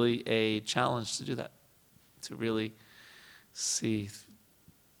 It's really a challenge to do that, to really see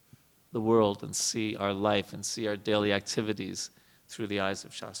the world and see our life and see our daily activities through the eyes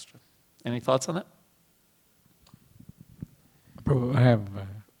of Shastra. Any thoughts on that? Prabhu, I have a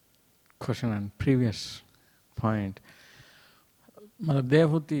question on previous point. Mother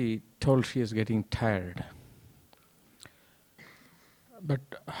Devahuti told she is getting tired. But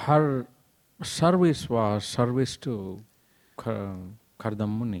her service was service to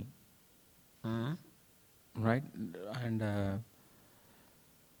Kardam Muni. Mm-hmm. Right? And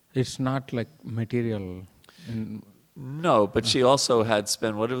it's not like material. No, but she also had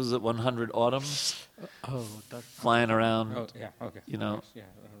spent, what was it, 100 autumns flying around. Oh, yeah, okay. You know. Yes, yeah,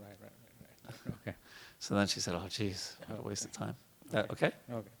 right. Okay. So then she said, oh, geez, what a waste of time. That, okay?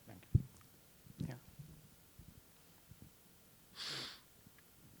 Okay, thank you. Yeah.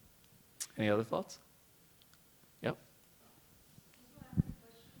 Any other thoughts? Yep.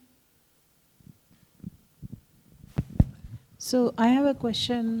 So I have a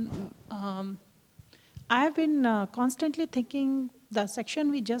question. I have been constantly thinking the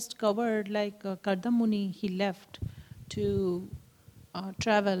section we just covered, like Kardam Muni, he left to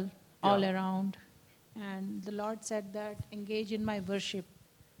travel all around. And the Lord said that engage in my worship,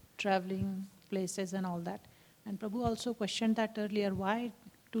 traveling places and all that. And Prabhu also questioned that earlier, why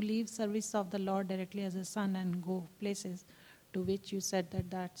to leave service of the Lord directly as a son and go places, to which you said that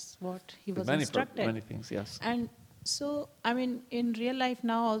that's what he was instructed. Many things, yes. And so, I mean, in real life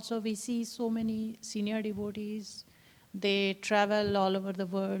now also we see so many senior devotees, they travel all over the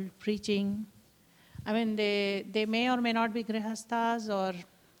world preaching. I mean, they may or may not be grihasthas, or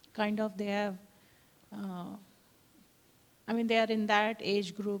kind of they have, I mean, they are in that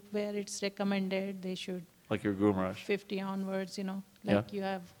age group where it's recommended they should. Like your Guru Maharaj. 50 onwards, like you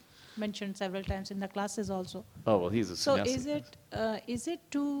have mentioned several times in the classes also. Oh, well, he's a sannyasi. So is it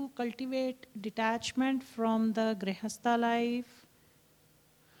to cultivate detachment from the grihastha life,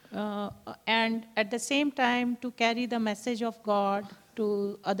 and at the same time to carry the message of God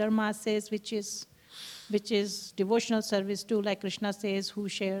to other masses, which is devotional service too, like Krishna says, who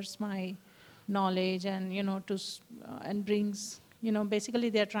shares my knowledge, and and brings, basically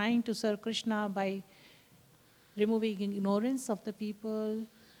they are trying to serve Krishna by removing ignorance of the people,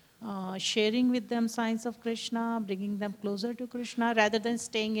 sharing with them signs of Krishna, bringing them closer to Krishna, rather than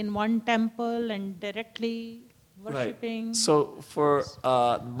staying in one temple and directly worshipping. Right. So for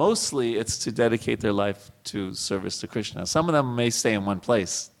mostly it's to dedicate their life to service to Krishna. Some of them may stay in one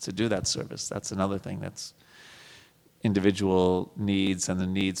place to do that service. That's another thing. That's individual needs and the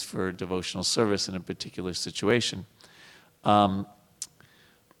needs for devotional service in a particular situation.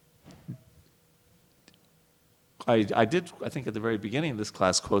 I did, I think at the very beginning of this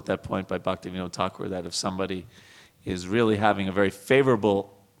class, quote that point by Bhaktivinoda Thakur, that if somebody is really having a very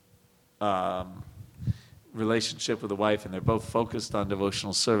favorable relationship with the wife and they're both focused on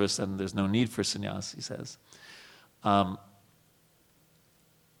devotional service, then there's no need for sannyas, he says.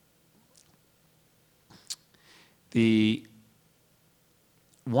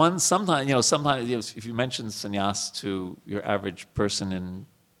 Sometimes if you mention sannyas to your average person in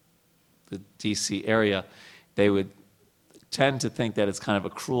the DC area, they would tend to think that it's kind of a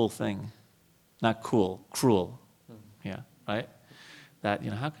cruel thing. Not cool, cruel. Yeah, right? That,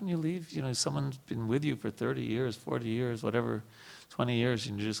 how can you leave? Someone's been with you for 30 years, 40 years, whatever, 20 years,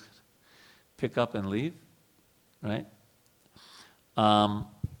 and you just pick up and leave, right?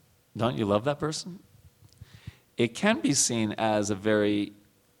 Don't you love that person? It can be seen as a very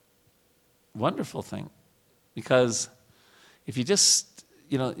wonderful thing, because if you just,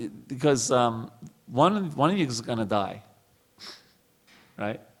 because one of you is going to die,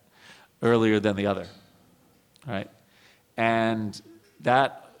 right, earlier than the other, right, and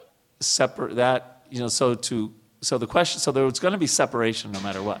so the question, so there was going to be separation no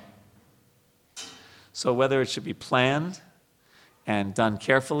matter what. So whether it should be planned and done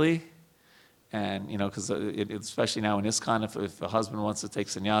carefully. And, because especially now in ISKCON, if a husband wants to take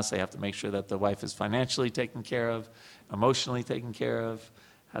sannyas, they have to make sure that the wife is financially taken care of, emotionally taken care of,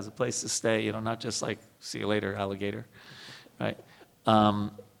 has a place to stay, not just like, see you later, alligator, right?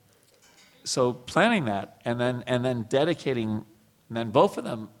 So planning that and then dedicating, and then both of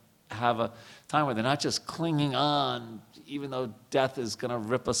them have a time where they're not just clinging on, even though death is going to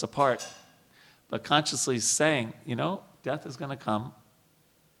rip us apart, but consciously saying, death is going to come,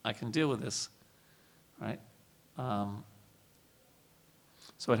 I can deal with this. Right,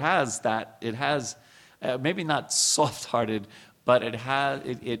 so it has maybe not soft-hearted, but it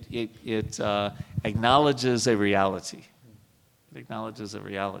acknowledges a reality. It acknowledges a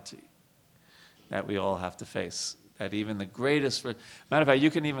reality that we all have to face. That even the greatest, matter of fact,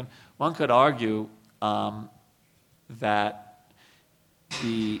 one could argue that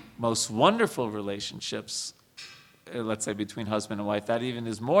the most wonderful relationships, let's say between husband and wife, that even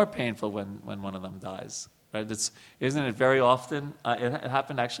is more painful when one of them dies. Right? Isn't it very often? It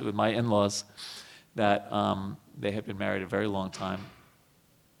happened actually with my in-laws, that they had been married a very long time,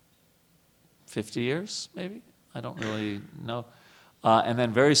 50 years maybe. I don't really know. And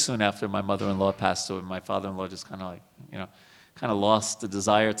then very soon after, my mother-in-law passed away. My father-in-law just kind of lost the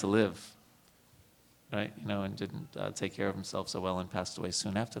desire to live, right? And didn't take care of himself so well, and passed away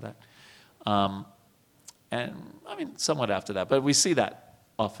soon after that. And somewhat after that, but we see that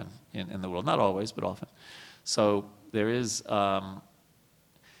often in the world. Not always, but often. So there is that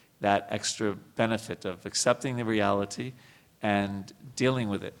extra benefit of accepting the reality and dealing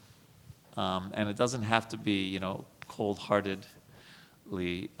with it. And it doesn't have to be,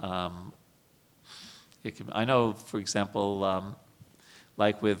 cold-heartedly. I know, for example,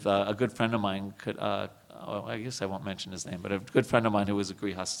 like with a good friend of mine, I guess I won't mention his name, but a good friend of mine who was a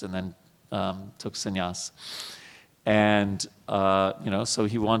grihast and then took sannyas. And, so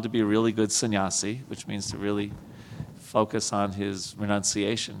he wanted to be a really good sannyasi, which means to really focus on his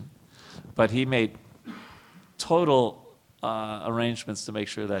renunciation. But he made total arrangements to make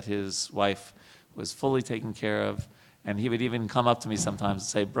sure that his wife was fully taken care of. And he would even come up to me sometimes and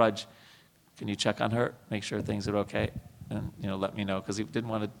say, Brudge, can you check on her, make sure things are okay? And, let me know. Because he didn't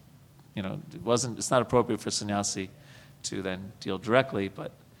want to, it's not appropriate for sannyasi to then deal directly,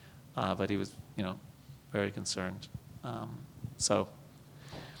 but he was, very concerned. So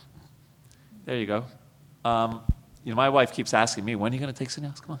there you go. My wife keeps asking me, when are you going to take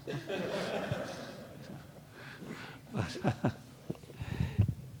sannyas? Come on.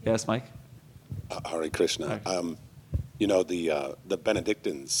 Yes, Mike? Hare Krishna. The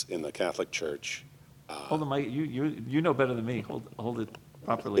Benedictines in the Catholic Church. Hold on, Mike. You know better than me. Hold it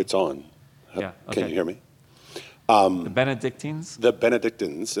properly. It's on. Yeah. Okay. Can you hear me? The Benedictines? The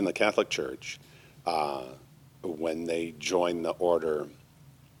Benedictines in the Catholic Church, when they join the order,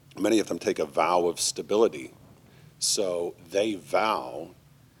 many of them take a vow of stability. So they vow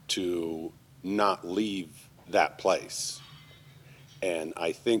to not leave that place. And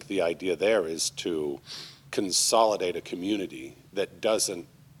I think the idea there is to consolidate a community that doesn't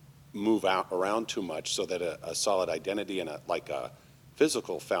move out around too much, so that a solid identity and a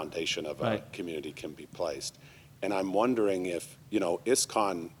physical foundation of a community can be placed. And I'm wondering if,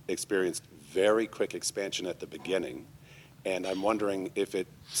 ISKCON experienced very quick expansion at the beginning, and I'm wondering if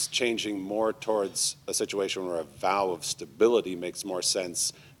it's changing more towards a situation where a vow of stability makes more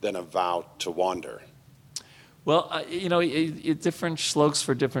sense than a vow to wander. Well, different slopes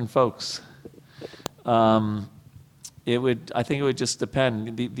for different folks. I think it would just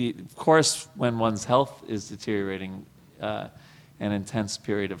depend. Of course, when one's health is deteriorating, an intense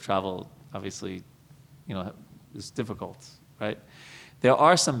period of travel, obviously, is difficult, right? There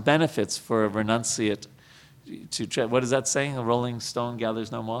are some benefits for a renunciate to, what is that saying? A rolling stone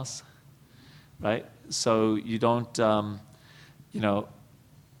gathers no moss, right? So you don't,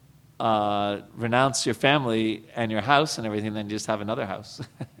 renounce your family and your house and everything, then you just have another house,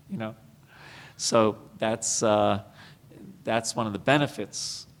 So that's one of the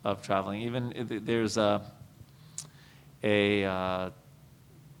benefits of traveling. Even there's a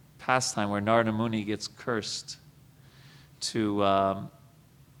pastime where Narada Muni gets cursed to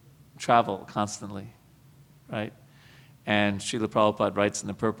travel constantly, right? And Srila Prabhupada writes in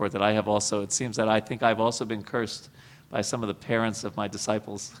the purport that it seems that I think I've also been cursed by some of the parents of my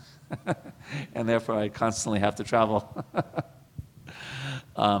disciples, and therefore I constantly have to travel.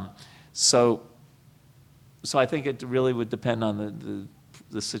 So I think it really would depend on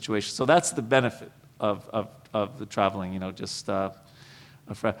the situation. So that's the benefit of the traveling,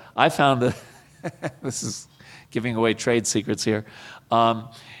 I found that this is giving away trade secrets here.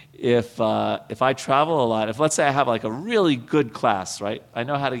 If I travel a lot, if let's say I have like a really good class, right? I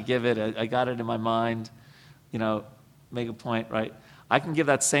know how to give it. I got it in my mind, make a point, right? I can give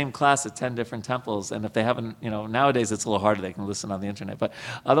that same class at 10 different temples, and if they haven't, nowadays it's a little harder. They can listen on the internet, but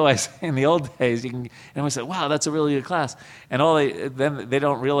otherwise, in the old days, and we say, "Wow, that's a really good class," and then they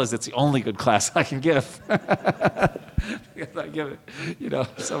don't realize it's the only good class I can give because I give it,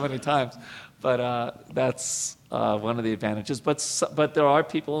 so many times. But that's one of the advantages. But there are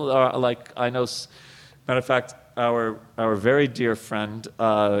people like I know. Matter of fact, our very dear friend,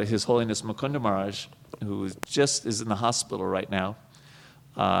 His Holiness Mukunda Maharaj, who is in the hospital right now.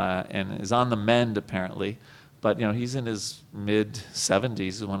 And is on the mend apparently, but he's in his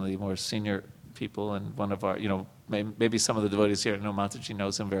mid-70s, one of the more senior people, and one of our, maybe some of the devotees here, I know Mataji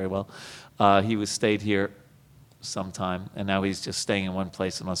knows him very well. He stayed here some time, and now he's just staying in one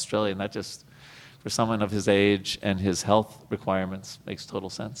place in Australia, and that just, for someone of his age and his health requirements, makes total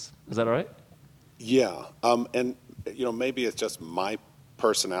sense. Is that all right? Yeah, and maybe it's just my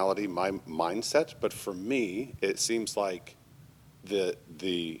personality, my mindset, but for me, it seems like the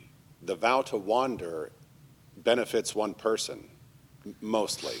vow to wander benefits one person,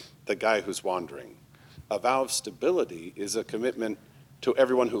 mostly, the guy who's wandering. A vow of stability is a commitment to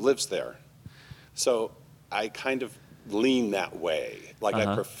everyone who lives there. So I kind of lean that way. Like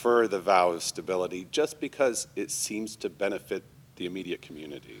I prefer the vow of stability just because it seems to benefit the immediate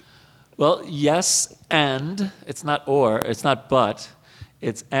community. Well, yes, and it's not or, it's not but,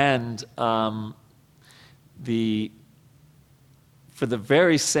 it's and for the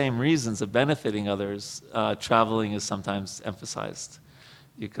very same reasons of benefiting others, traveling is sometimes emphasized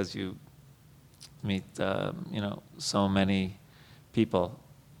because you meet, so many people.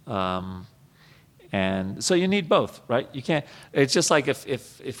 And so you need both, right? You can't, it's just like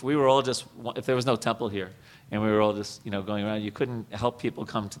if we were all if there was no temple here and we were all just, going around, you couldn't help people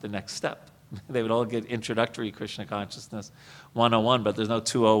come to the next step. They would all get introductory Krishna consciousness 101, but there's no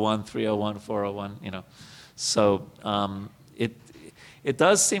 201, 301, 401, So it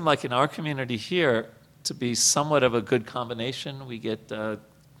does seem like in our community here to be somewhat of a good combination. We get, let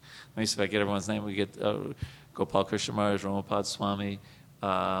me see if I get everyone's name. We get Gopal Krishna Maharaj, Ramapad Swami,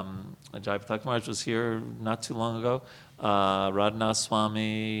 Jayapataka Maharaj was here not too long ago, Radhanath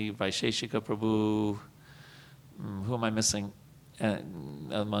Swami, Vaisheshika Prabhu, who am I missing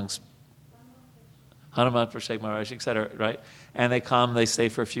amongst Hanuman Prashek Maharaj, etc., right? And they come, they stay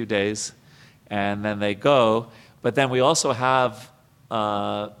for a few days, and then they go. But then we also have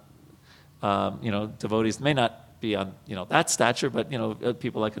devotees may not be on that stature, but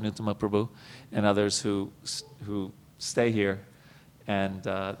people like Anuttama Prabhu and others who stay here, and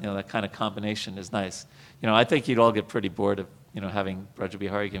that kind of combination is nice. I think you'd all get pretty bored of having Braja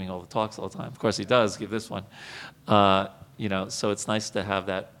Bihari giving all the talks all the time. Of course, he does give this one, so it's nice to have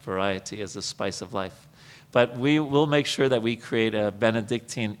that variety as a spice of life. But we will make sure that we create a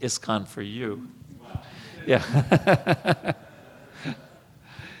Benedictine ISKCON for you. Yeah.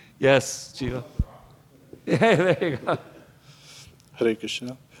 Yes, Jiva. Yeah, there you go. Hare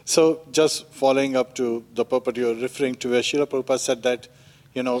Krishna. So just following up to the purport you're referring to, where Srila Prabhupada said that,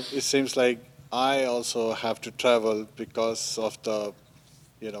 it seems like I also have to travel because of the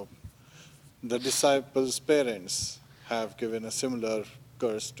disciples' parents have given a similar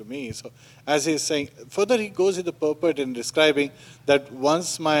curse to me. So as he's saying, further he goes in the purport in describing that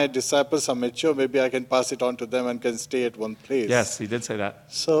once my disciples are mature, maybe I can pass it on to them and can stay at one place. Yes, he did say that.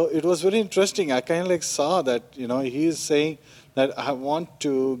 So it was very interesting. I kind of saw that, he is saying that I want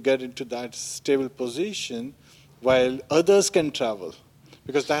to get into that stable position while others can travel.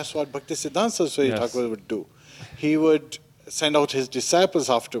 Because that's what Bhaktisiddhanta Saraswati Thakur would do. He would send out his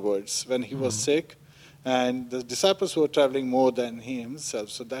disciples afterwards when he was sick, And the disciples were traveling more than he himself.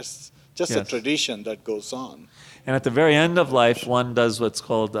 So that's just a Yes. tradition that goes on. And at the very end of life, one does what's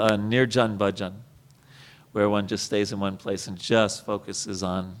called nirjan bhajan, where one just stays in one place and just focuses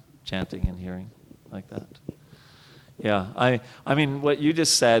on chanting and hearing, like that. Yeah, I mean, what you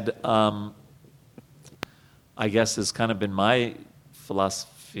just said, I guess, has kind of been my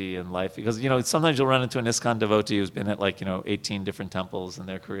philosophy in life, because, sometimes you'll run into an ISKCON devotee who's been at 18 different temples in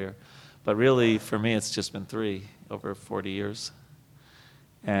their career. But really, for me, it's just been 3 over 40 years.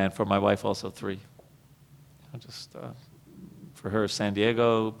 And for my wife, also 3. Just for her, San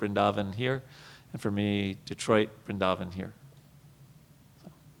Diego, Vrindavan here, and for me, Detroit, Vrindavan here. So,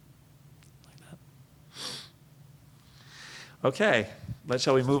 like that. Okay, but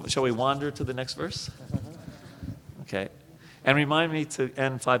shall we wander to the next verse? Okay, and remind me to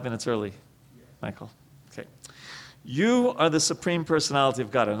end 5 minutes early, Michael. Okay, you are the Supreme Personality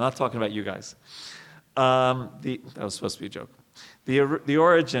of God. I'm not talking about you guys. That was supposed to be a joke. The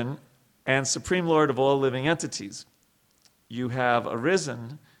origin and Supreme Lord of all living entities. You have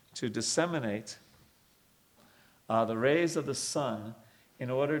arisen to disseminate the rays of the sun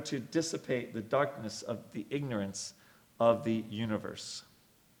in order to dissipate the darkness of the ignorance of the universe.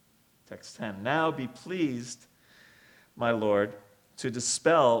 Text 10. Now be pleased, my Lord, to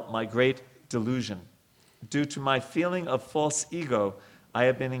dispel my great delusion. Due to my feeling of false ego, I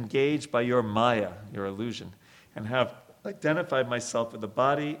have been engaged by your maya, your illusion, and have identified myself with the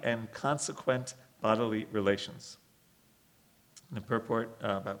body and consequent bodily relations. In the purport,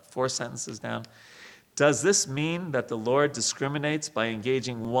 about 4 sentences down. Does this mean that the Lord discriminates by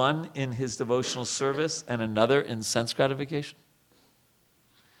engaging one in his devotional service and another in sense gratification?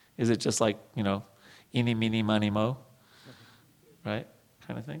 Is it just like, eeny, meeny, miny, mo? Right?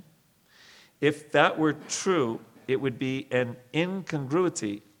 Kind of thing. If that were true, it would be an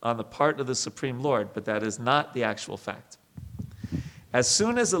incongruity on the part of the Supreme Lord, but that is not the actual fact. As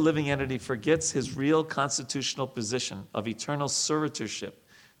soon as a living entity forgets his real constitutional position of eternal servitorship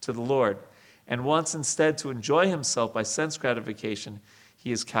to the Lord and wants instead to enjoy himself by sense gratification,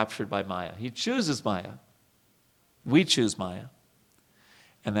 he is captured by Maya. He chooses Maya. We choose Maya.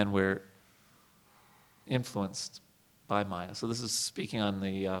 And then we're influenced by Maya. So this is speaking on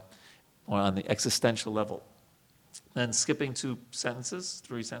the existential level. Then skipping 3 sentences.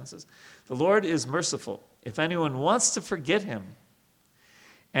 The Lord is merciful. If anyone wants to forget him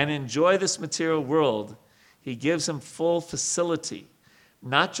and enjoy this material world, he gives him full facility,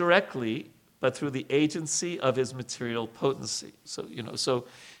 not directly, but through the agency of his material potency. So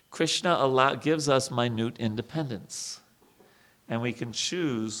Krishna gives us minute independence, and we can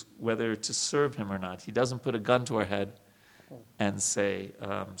choose whether to serve him or not. He doesn't put a gun to our head and say,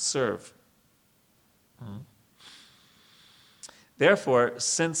 serve. Therefore,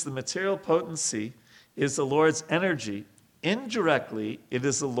 since the material potency is the Lord's energy, indirectly, it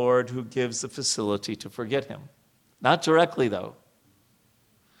is the Lord who gives the facility to forget him. Not directly, though.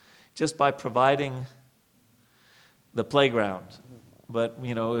 Just by providing the playground. But,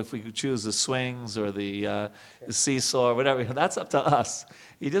 if we could choose the swings or the seesaw or whatever, that's up to us.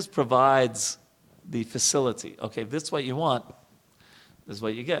 He just provides the facility. Okay, if this is what you want, this is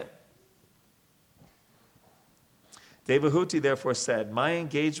what you get. Devahuti therefore said, my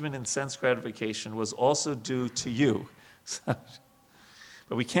engagement in sense gratification was also due to you. But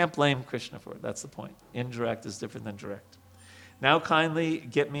we can't blame Krishna for it. That's the point. Indirect is different than direct. Now kindly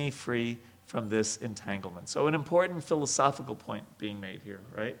get me free from this entanglement. So an important philosophical point being made here,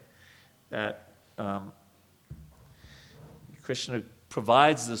 right? That Krishna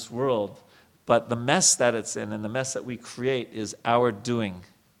provides this world, but the mess that it's in and the mess that we create is our doing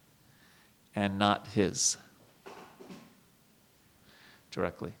and not his.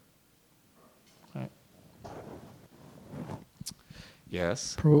 Directly. Right.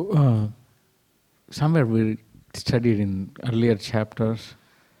 Yes? Somewhere we studied in earlier chapters,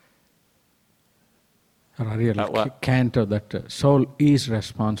 or earlier Canto, that soul is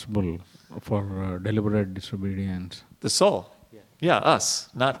responsible for deliberate disobedience. The soul? Yeah, us,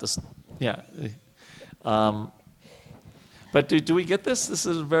 not the... Yeah. But do we get this? This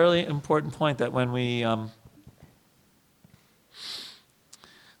is a very important point that when we...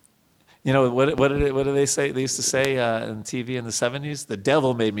 what do they say? They used to say on TV in the 70s, the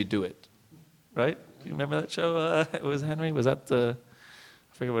devil made me do it. Right? You remember that show? It was Henry? Was that I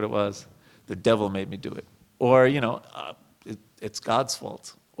forget what it was. The devil made me do it. Or, it's God's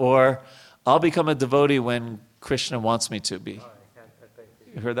fault. Or, I'll become a devotee when Krishna wants me to be.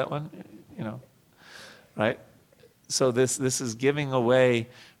 You heard that one? Right? So this is giving away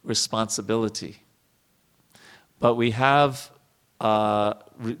responsibility. But we have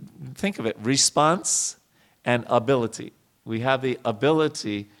think of it, response and ability. We have the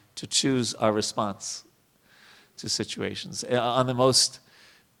ability to choose our response to situations. On the most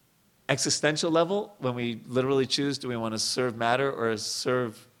existential level, when we literally choose, do we want to serve matter or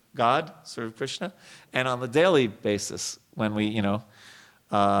serve God, serve Krishna? And on the daily basis, when we,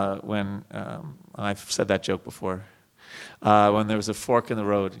 I've said that joke before. When there was a fork in the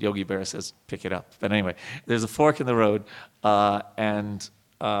road, Yogi Berra says, pick it up. But anyway, there's a fork in the road, and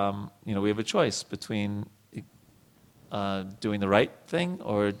we have a choice between doing the right thing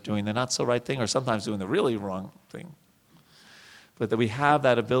or doing the not so right thing, or sometimes doing the really wrong thing. But that we have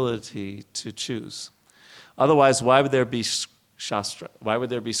that ability to choose. Otherwise, why would there be Shastra? Why would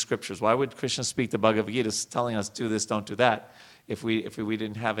there be scriptures? Why would Krishna speak the Bhagavad Gita telling us do this, don't do that, if we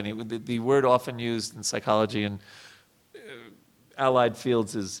didn't have any? The word often used in psychology and allied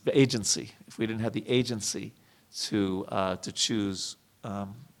fields is agency. If we didn't have the agency to choose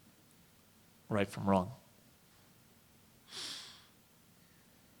right from wrong.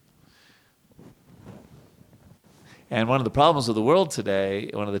 And one of the problems of the world today,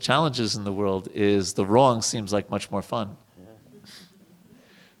 one of the challenges in the world, is the wrong seems like much more fun.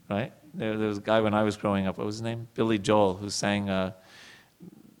 Right? There was a guy when I was growing up, what was his name? Billy Joel, who sang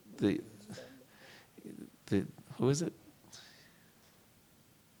who is it?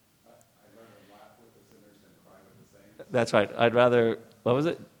 That's right. I'd rather, what was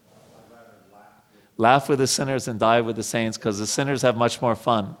it? Laugh with the sinners and die with the saints, because the sinners have much more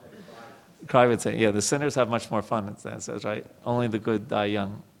fun. Cry would say, yeah, the sinners have much more fun, it says, right? Only the good die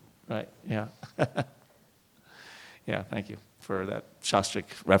young. Right, yeah. Yeah, thank you for that Shastric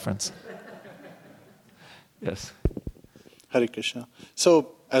reference. Yes. Hare Krishna.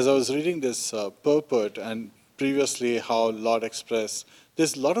 So, as I was reading this purport and previously how Lord expressed,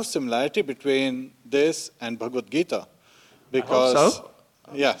 there's a lot of similarity between this and Bhagavad Gita. Because, I hope so.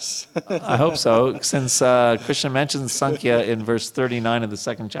 Yes. I hope so, since Krishna mentions Sankhya in verse 39 of the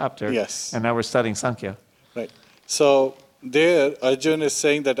second chapter. Yes. And now we're studying Sankhya. Right. So, there Arjuna is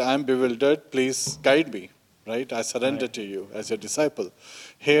saying that I'm bewildered, please guide me. Right? I surrender to you as your disciple.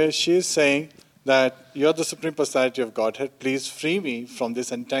 Here she is saying that you're the Supreme Personality of Godhead, please free me from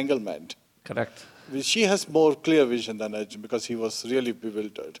this entanglement. Correct. She has more clear vision than Arjuna because he was really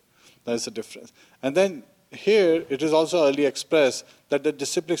bewildered. That's the difference. And then here it is also early expressed that the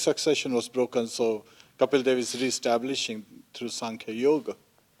disciplic succession was broken, so Kapil Dev is re-establishing through Sankhya Yoga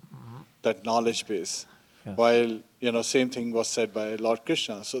that knowledge base. Yes. While, same thing was said by Lord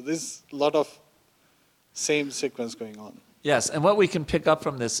Krishna. So there's a lot of same sequence going on. Yes, and what we can pick up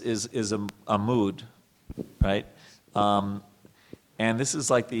from this is a mood, right? And this is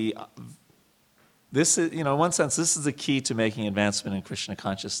like in one sense, this is the key to making advancement in Krishna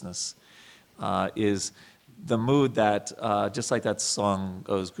consciousness, is the mood that, just like that song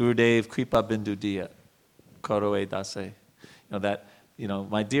goes, Gurudev Kripa Bindu Diya, Koroe Dase.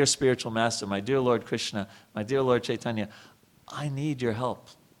 My dear spiritual master, my dear Lord Krishna, my dear Lord Chaitanya, I need your help.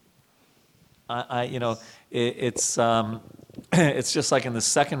 It's just like in the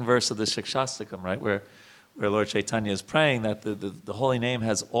second verse of the Shikshastakam, right, where Lord Chaitanya is praying that the holy name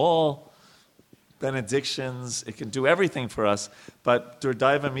has all benedictions, it can do everything for us, but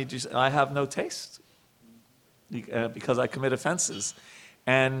Durdaiva Miji, I have no taste because I commit offenses.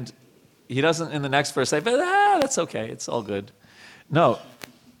 And he doesn't in the next verse say, but that's okay, it's all good. No.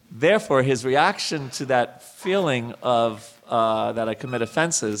 Therefore, his reaction to that feeling of that I commit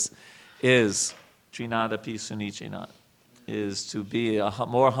offenses is Trinadapi Sunichinat, is to be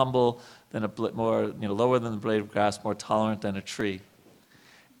more humble than lower than the blade of grass, more tolerant than a tree.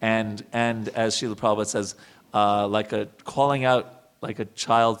 And as Srila Prabhupada says, calling out like a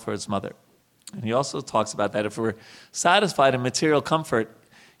child for its mother. And he also talks about that if we're satisfied in material comfort,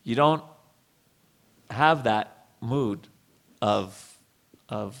 you don't have that mood of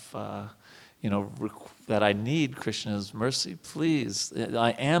that I need Krishna's mercy, please. I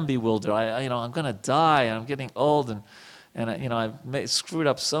am bewildered. I'm going to die. I'm getting old, and I've screwed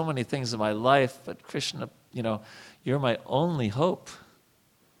up so many things in my life. But Krishna, you're my only hope.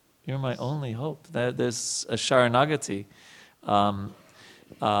 You're my only hope. There's a Sharanagati,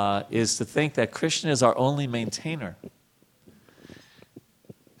 is to think that Krishna is our only maintainer,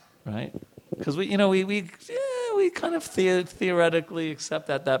 right? Because we kind of theoretically accept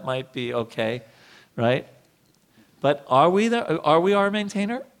that might be okay, right? But are we our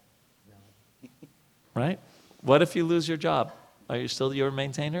maintainer? Right? What if you lose your job? Are you still your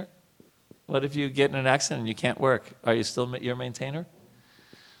maintainer? What if you get in an accident and you can't work? Are you still your maintainer?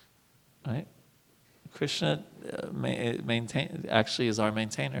 Right? Krishna actually is our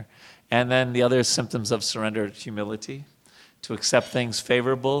maintainer. And then the other symptoms of surrender: humility, to accept things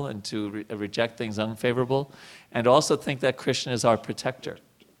favorable and to reject things unfavorable, and also think that Krishna is our protector.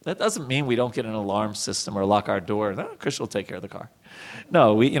 That doesn't mean we don't get an alarm system or lock our door. No, Krishna will take care of the car.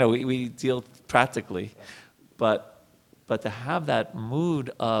 No, we deal practically, but to have that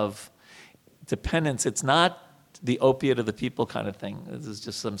mood of dependence, it's not the opiate of the people kind of thing. This is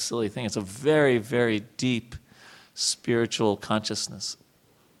just some silly thing. It's a very, very deep spiritual consciousness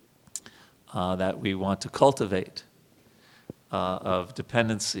that we want to cultivate of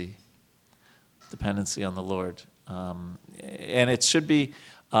dependency on the Lord. And it should be,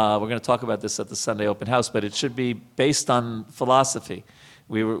 we're going to talk about this at the Sunday Open House, but it should be based on philosophy.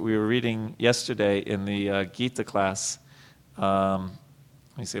 We were reading yesterday in the Gita class. Let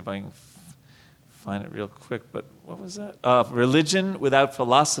me see if I can find it real quick, but what was that? Religion without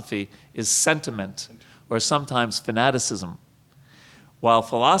philosophy is sentiment, or sometimes fanaticism, while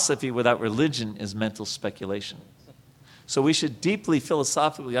philosophy without religion is mental speculation. So we should deeply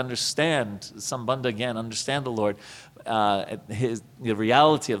philosophically understand, Sambandha again, understand the Lord, the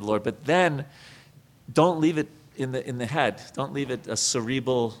reality of the Lord, but then don't leave it in the head. Don't leave it a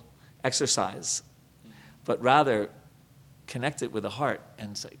cerebral exercise, but rather connect it with the heart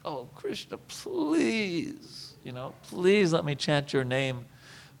and say, oh, Krishna, please, please let me chant your name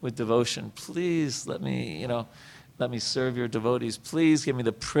with devotion. Please let me serve your devotees. Please give me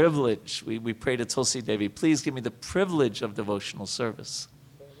the privilege. We pray to Tulsi Devi. Please give me the privilege of devotional service.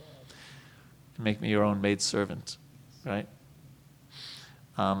 Make me your own maidservant, right?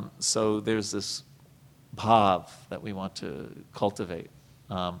 So there's this bhav that we want to cultivate.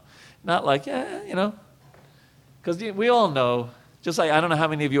 Not like, because we all know, just like, I don't know how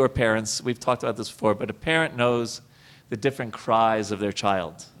many of you are parents, we've talked about this before, but a parent knows the different cries of their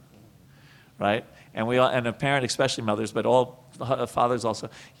child, right? And a parent, especially mothers, but all fathers also,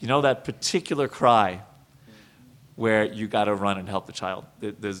 that particular cry where you got to run and help the child.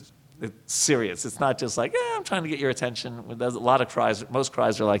 It's serious. It's not just like, I'm trying to get your attention. There's a lot of cries. Most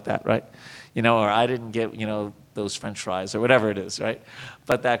cries are like that, right? Or I didn't get, those French fries or whatever it is, right?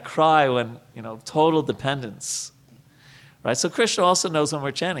 But that cry when, total dependence, right? So Krishna also knows when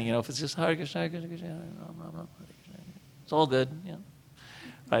we're chanting, if it's just Hare Krishna, Hare Krishna, Krishna, Hare Rama, it's all good,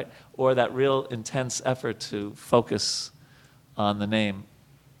 right? Or that real intense effort to focus on the name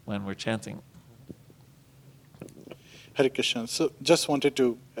when we're chanting. Hare Krishna. So just wanted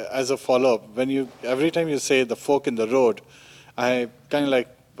to, as a follow-up, every time you say the fork in the road, I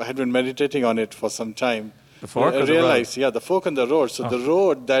had been meditating on it for some time. The fork or realized, the road? the fork in the road. So the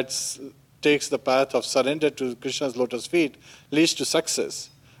road that takes the path of surrender to Krishna's lotus feet leads to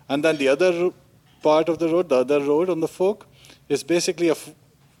success. And then the other part of the road, the other road on the fork, is basically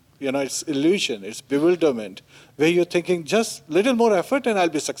it's illusion, it's bewilderment, where you're thinking just little more effort and I'll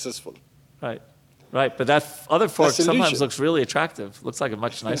be successful. Right. But that other fork That's sometimes illusion. looks really attractive. Looks like a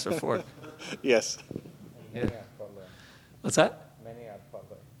much nicer fork. Yes. Yeah. What's that? Many are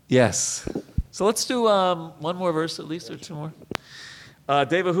following. Yes. So let's do one more verse at least, or two more.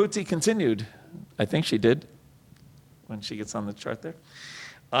 Devahuti continued. I think she did, when she gets on the chart there.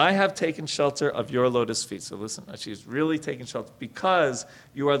 I have taken shelter of your lotus feet. So listen, she's really taken shelter because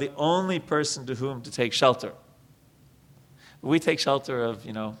you are the only person to whom to take shelter. We take shelter of,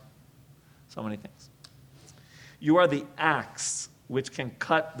 so many things. You are the axe which can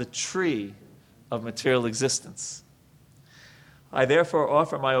cut the tree of material existence. I therefore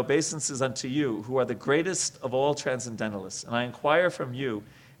offer my obeisances unto you, who are the greatest of all transcendentalists, and I inquire from you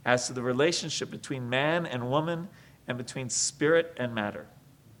as to the relationship between man and woman and between spirit and matter.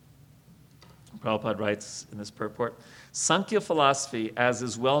 Prabhupada writes in this purport, Sankhya philosophy, as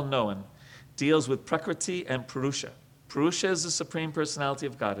is well known, deals with Prakriti and Purusha. Purusha is the Supreme Personality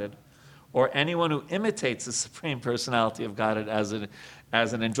of Godhead, or anyone who imitates the Supreme Personality of Godhead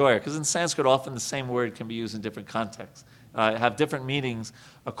as an enjoyer. Because in Sanskrit, often the same word can be used in different contexts, have different meanings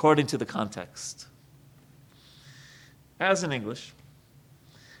according to the context. As in English.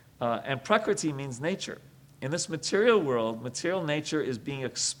 And Prakriti means nature. In this material world, material nature is being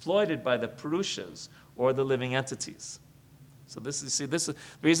exploited by the Purushas, or the living entities. So this is the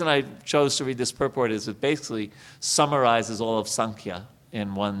reason I chose to read this purport is it basically summarizes all of Sankhya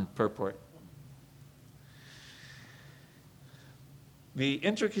in one purport. The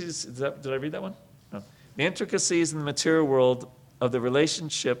intricacies, did I read that one? No. The intricacies in the material world of the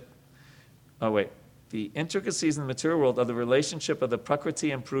relationship, the intricacies in the material world of the relationship of the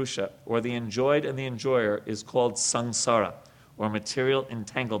Prakriti and Purusha, or the enjoyed and the enjoyer, is called samsara, or material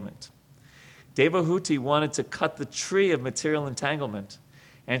entanglement. Devahuti wanted to cut the tree of material entanglement,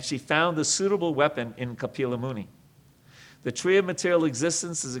 and she found the suitable weapon in Kapila Muni. The tree of material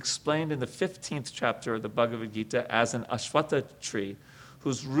existence is explained in the 15th chapter of the Bhagavad Gita as an Ashwatha tree,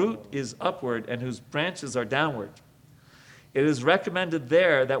 whose root is upward and whose branches are downward. It is recommended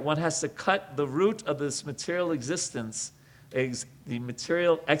there that one has to cut the root of this material existence, the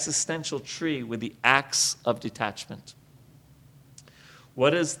material existential tree, with the axe of detachment.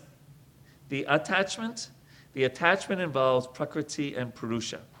 What is the attachment? The attachment involves Prakriti and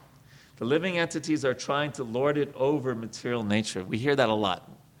Purusha. The living entities are trying to lord it over material nature. We hear that a lot.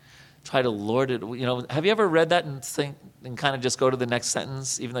 Try to lord it. Have you ever read that and kind of just go to the next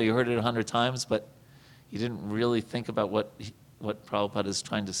sentence, even though you heard it 100 times, but you didn't really think about what Prabhupada is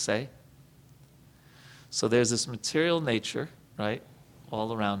trying to say? So there's this material nature, right,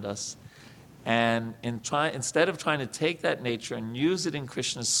 all around us. And instead of trying to take that nature and use it in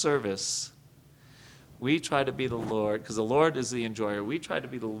Krishna's service, we try to be the Lord, because the Lord is the enjoyer. We try to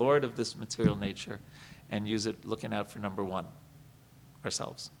be the Lord of this material nature and use it looking out for number one,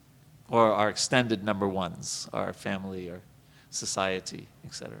 ourselves, or our extended number ones, our family, our society,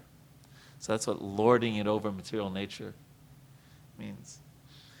 etc. So that's what lording it over material nature means.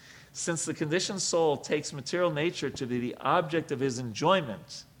 Since the conditioned soul takes material nature to be the object of his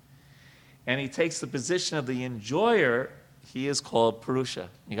enjoyment, and he takes the position of the enjoyer, he is called Purusha.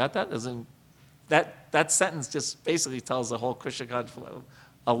 You got that? That sentence just basically tells the whole Krishna conscious,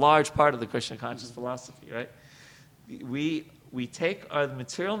 a large part of the Krishna conscious philosophy, right? We take our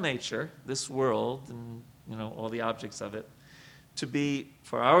material nature, this world, and all the objects of it, to be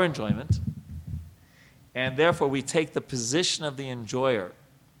for our enjoyment, and therefore we take the position of the enjoyer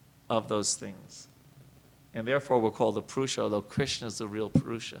of those things, and therefore we're called the Purusha, although Krishna is the real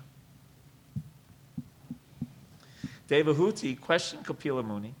Purusha. Devahuti questioned Kapila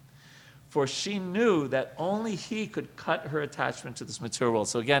Muni, for she knew that only he could cut her attachment to this material world.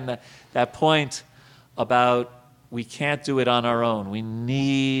 So again, that point about we can't do it on our own. We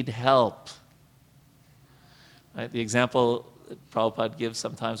need help. Right? The example that Prabhupada gives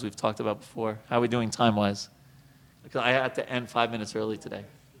sometimes we've talked about before. How are we doing time-wise? Because I had to end 5 minutes early today.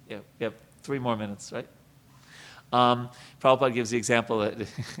 Yeah, we have 3 more minutes, right? Prabhupada gives the example that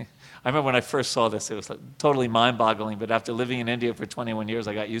I remember when I first saw this, it was totally mind-boggling, but after living in India for 21 years,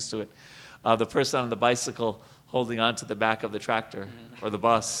 I got used to it. The person on the bicycle holding on to the back of the tractor or the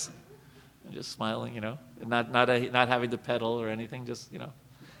bus, and just smiling, and not having to pedal or anything, just,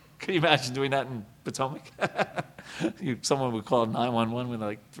 Can you imagine doing that in Potomac? Someone would call 911 within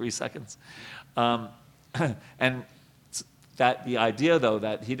like 3 seconds. And that the idea, though,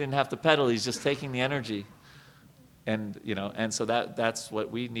 that he didn't have to pedal, he's just taking the energy. And so that's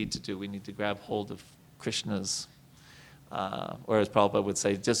what we need to do. We need to grab hold of Krishna's, or as Prabhupada would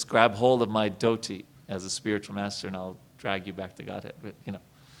say, just grab hold of my dhoti as a spiritual master, and I'll drag you back to Godhead. But,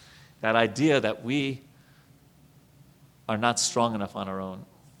 that idea that we are not strong enough on our own.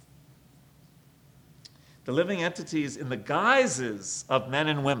 The living entities in the guises of men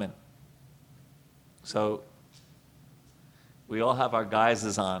and women. So we all have our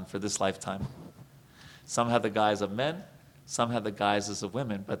guises on for this lifetime. Some have the guise of men, some have the guises of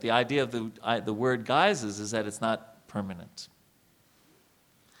women. But the idea of the word guises is that it's not permanent.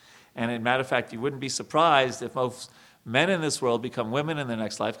 And as a matter of fact, you wouldn't be surprised if most men in this world become women in their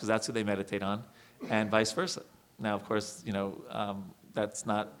next life, because that's who they meditate on, and vice versa. Now, of course, that's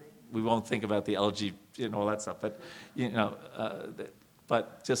not, we won't think about the LG and all that stuff, but,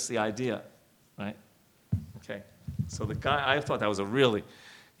 but just the idea, right? Okay. So the guy, I thought that was a really,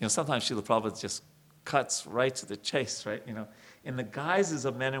 sometimes Srila Prabhupada just cuts right to the chase, right? In the guises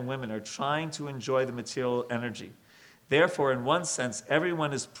of men and women are trying to enjoy the material energy. Therefore, in one sense,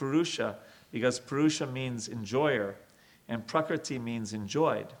 everyone is Purusha, because Purusha means enjoyer, and Prakriti means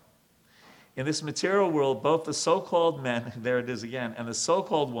enjoyed. In this material world, both the so-called men, there it is again, and the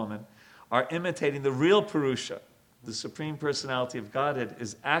so-called woman are imitating the real Purusha. The Supreme Personality of Godhead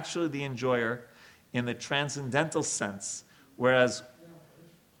is actually the enjoyer in the transcendental sense, whereas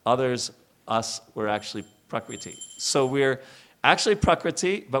others, us, we're actually Prakriti. So we're actually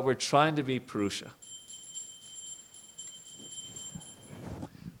Prakriti, but we're trying to be Purusha.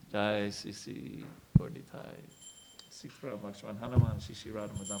 Jai Sisi Gorditai Sikra Bhakshwan Hanuman Shishi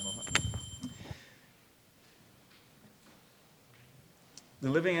Radha Madamaha. The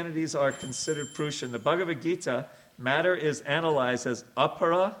living entities are considered Purusha. In the Bhagavad Gita, matter is analyzed as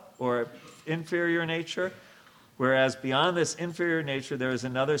apara, or inferior nature, whereas beyond this inferior nature, there is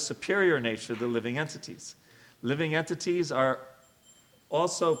another superior nature, the living entities. Living entities are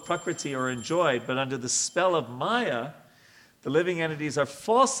also Prakriti, or enjoyed, but under the spell of Maya, the living entities are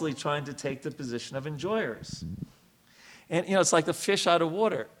falsely trying to take the position of enjoyers. And, it's like the fish out of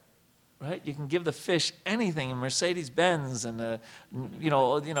water, right? You can give the fish anything, a Mercedes-Benz and an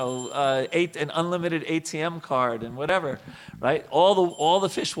unlimited ATM card and whatever, right? All the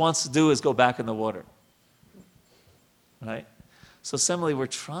fish wants to do is go back in the water, right? So similarly, we're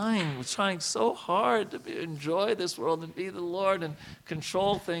trying so hard to enjoy this world and be the Lord and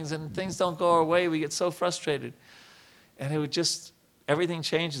control things, and things don't go our way. We get so frustrated. And everything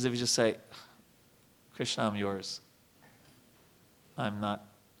changes if you just say, Krishna, I'm yours. I'm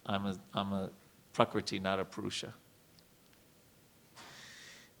a Prakriti, not a Purusha.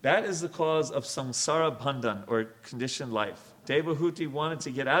 That is the cause of samsara bandhan, or conditioned life. Devahuti wanted to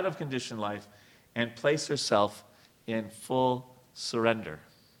get out of conditioned life and place herself in full surrender.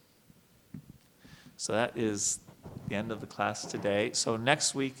 So that is the end of the class today. So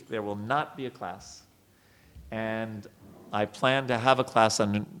next week there will not be a class. And I plan to have a class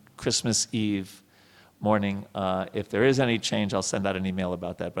on Christmas Eve morning. If there is any change, I'll send out an email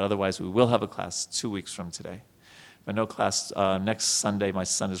about that. But otherwise, we will have a class 2 weeks from today. But no class next Sunday. My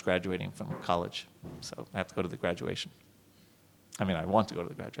son is graduating from college, so I have to go to the graduation. I mean, I want to go to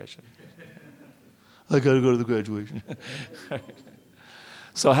the graduation. I got to go to the graduation.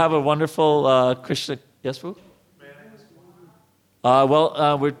 So have a wonderful Krishna. Yes, Boo?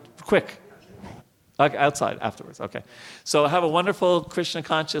 We're quick. Okay, outside afterwards. Okay. So have a wonderful Krishna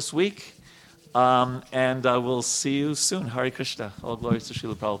conscious week, and we'll see you soon. Hare Krishna. All glories to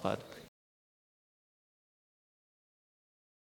Srila Prabhupada.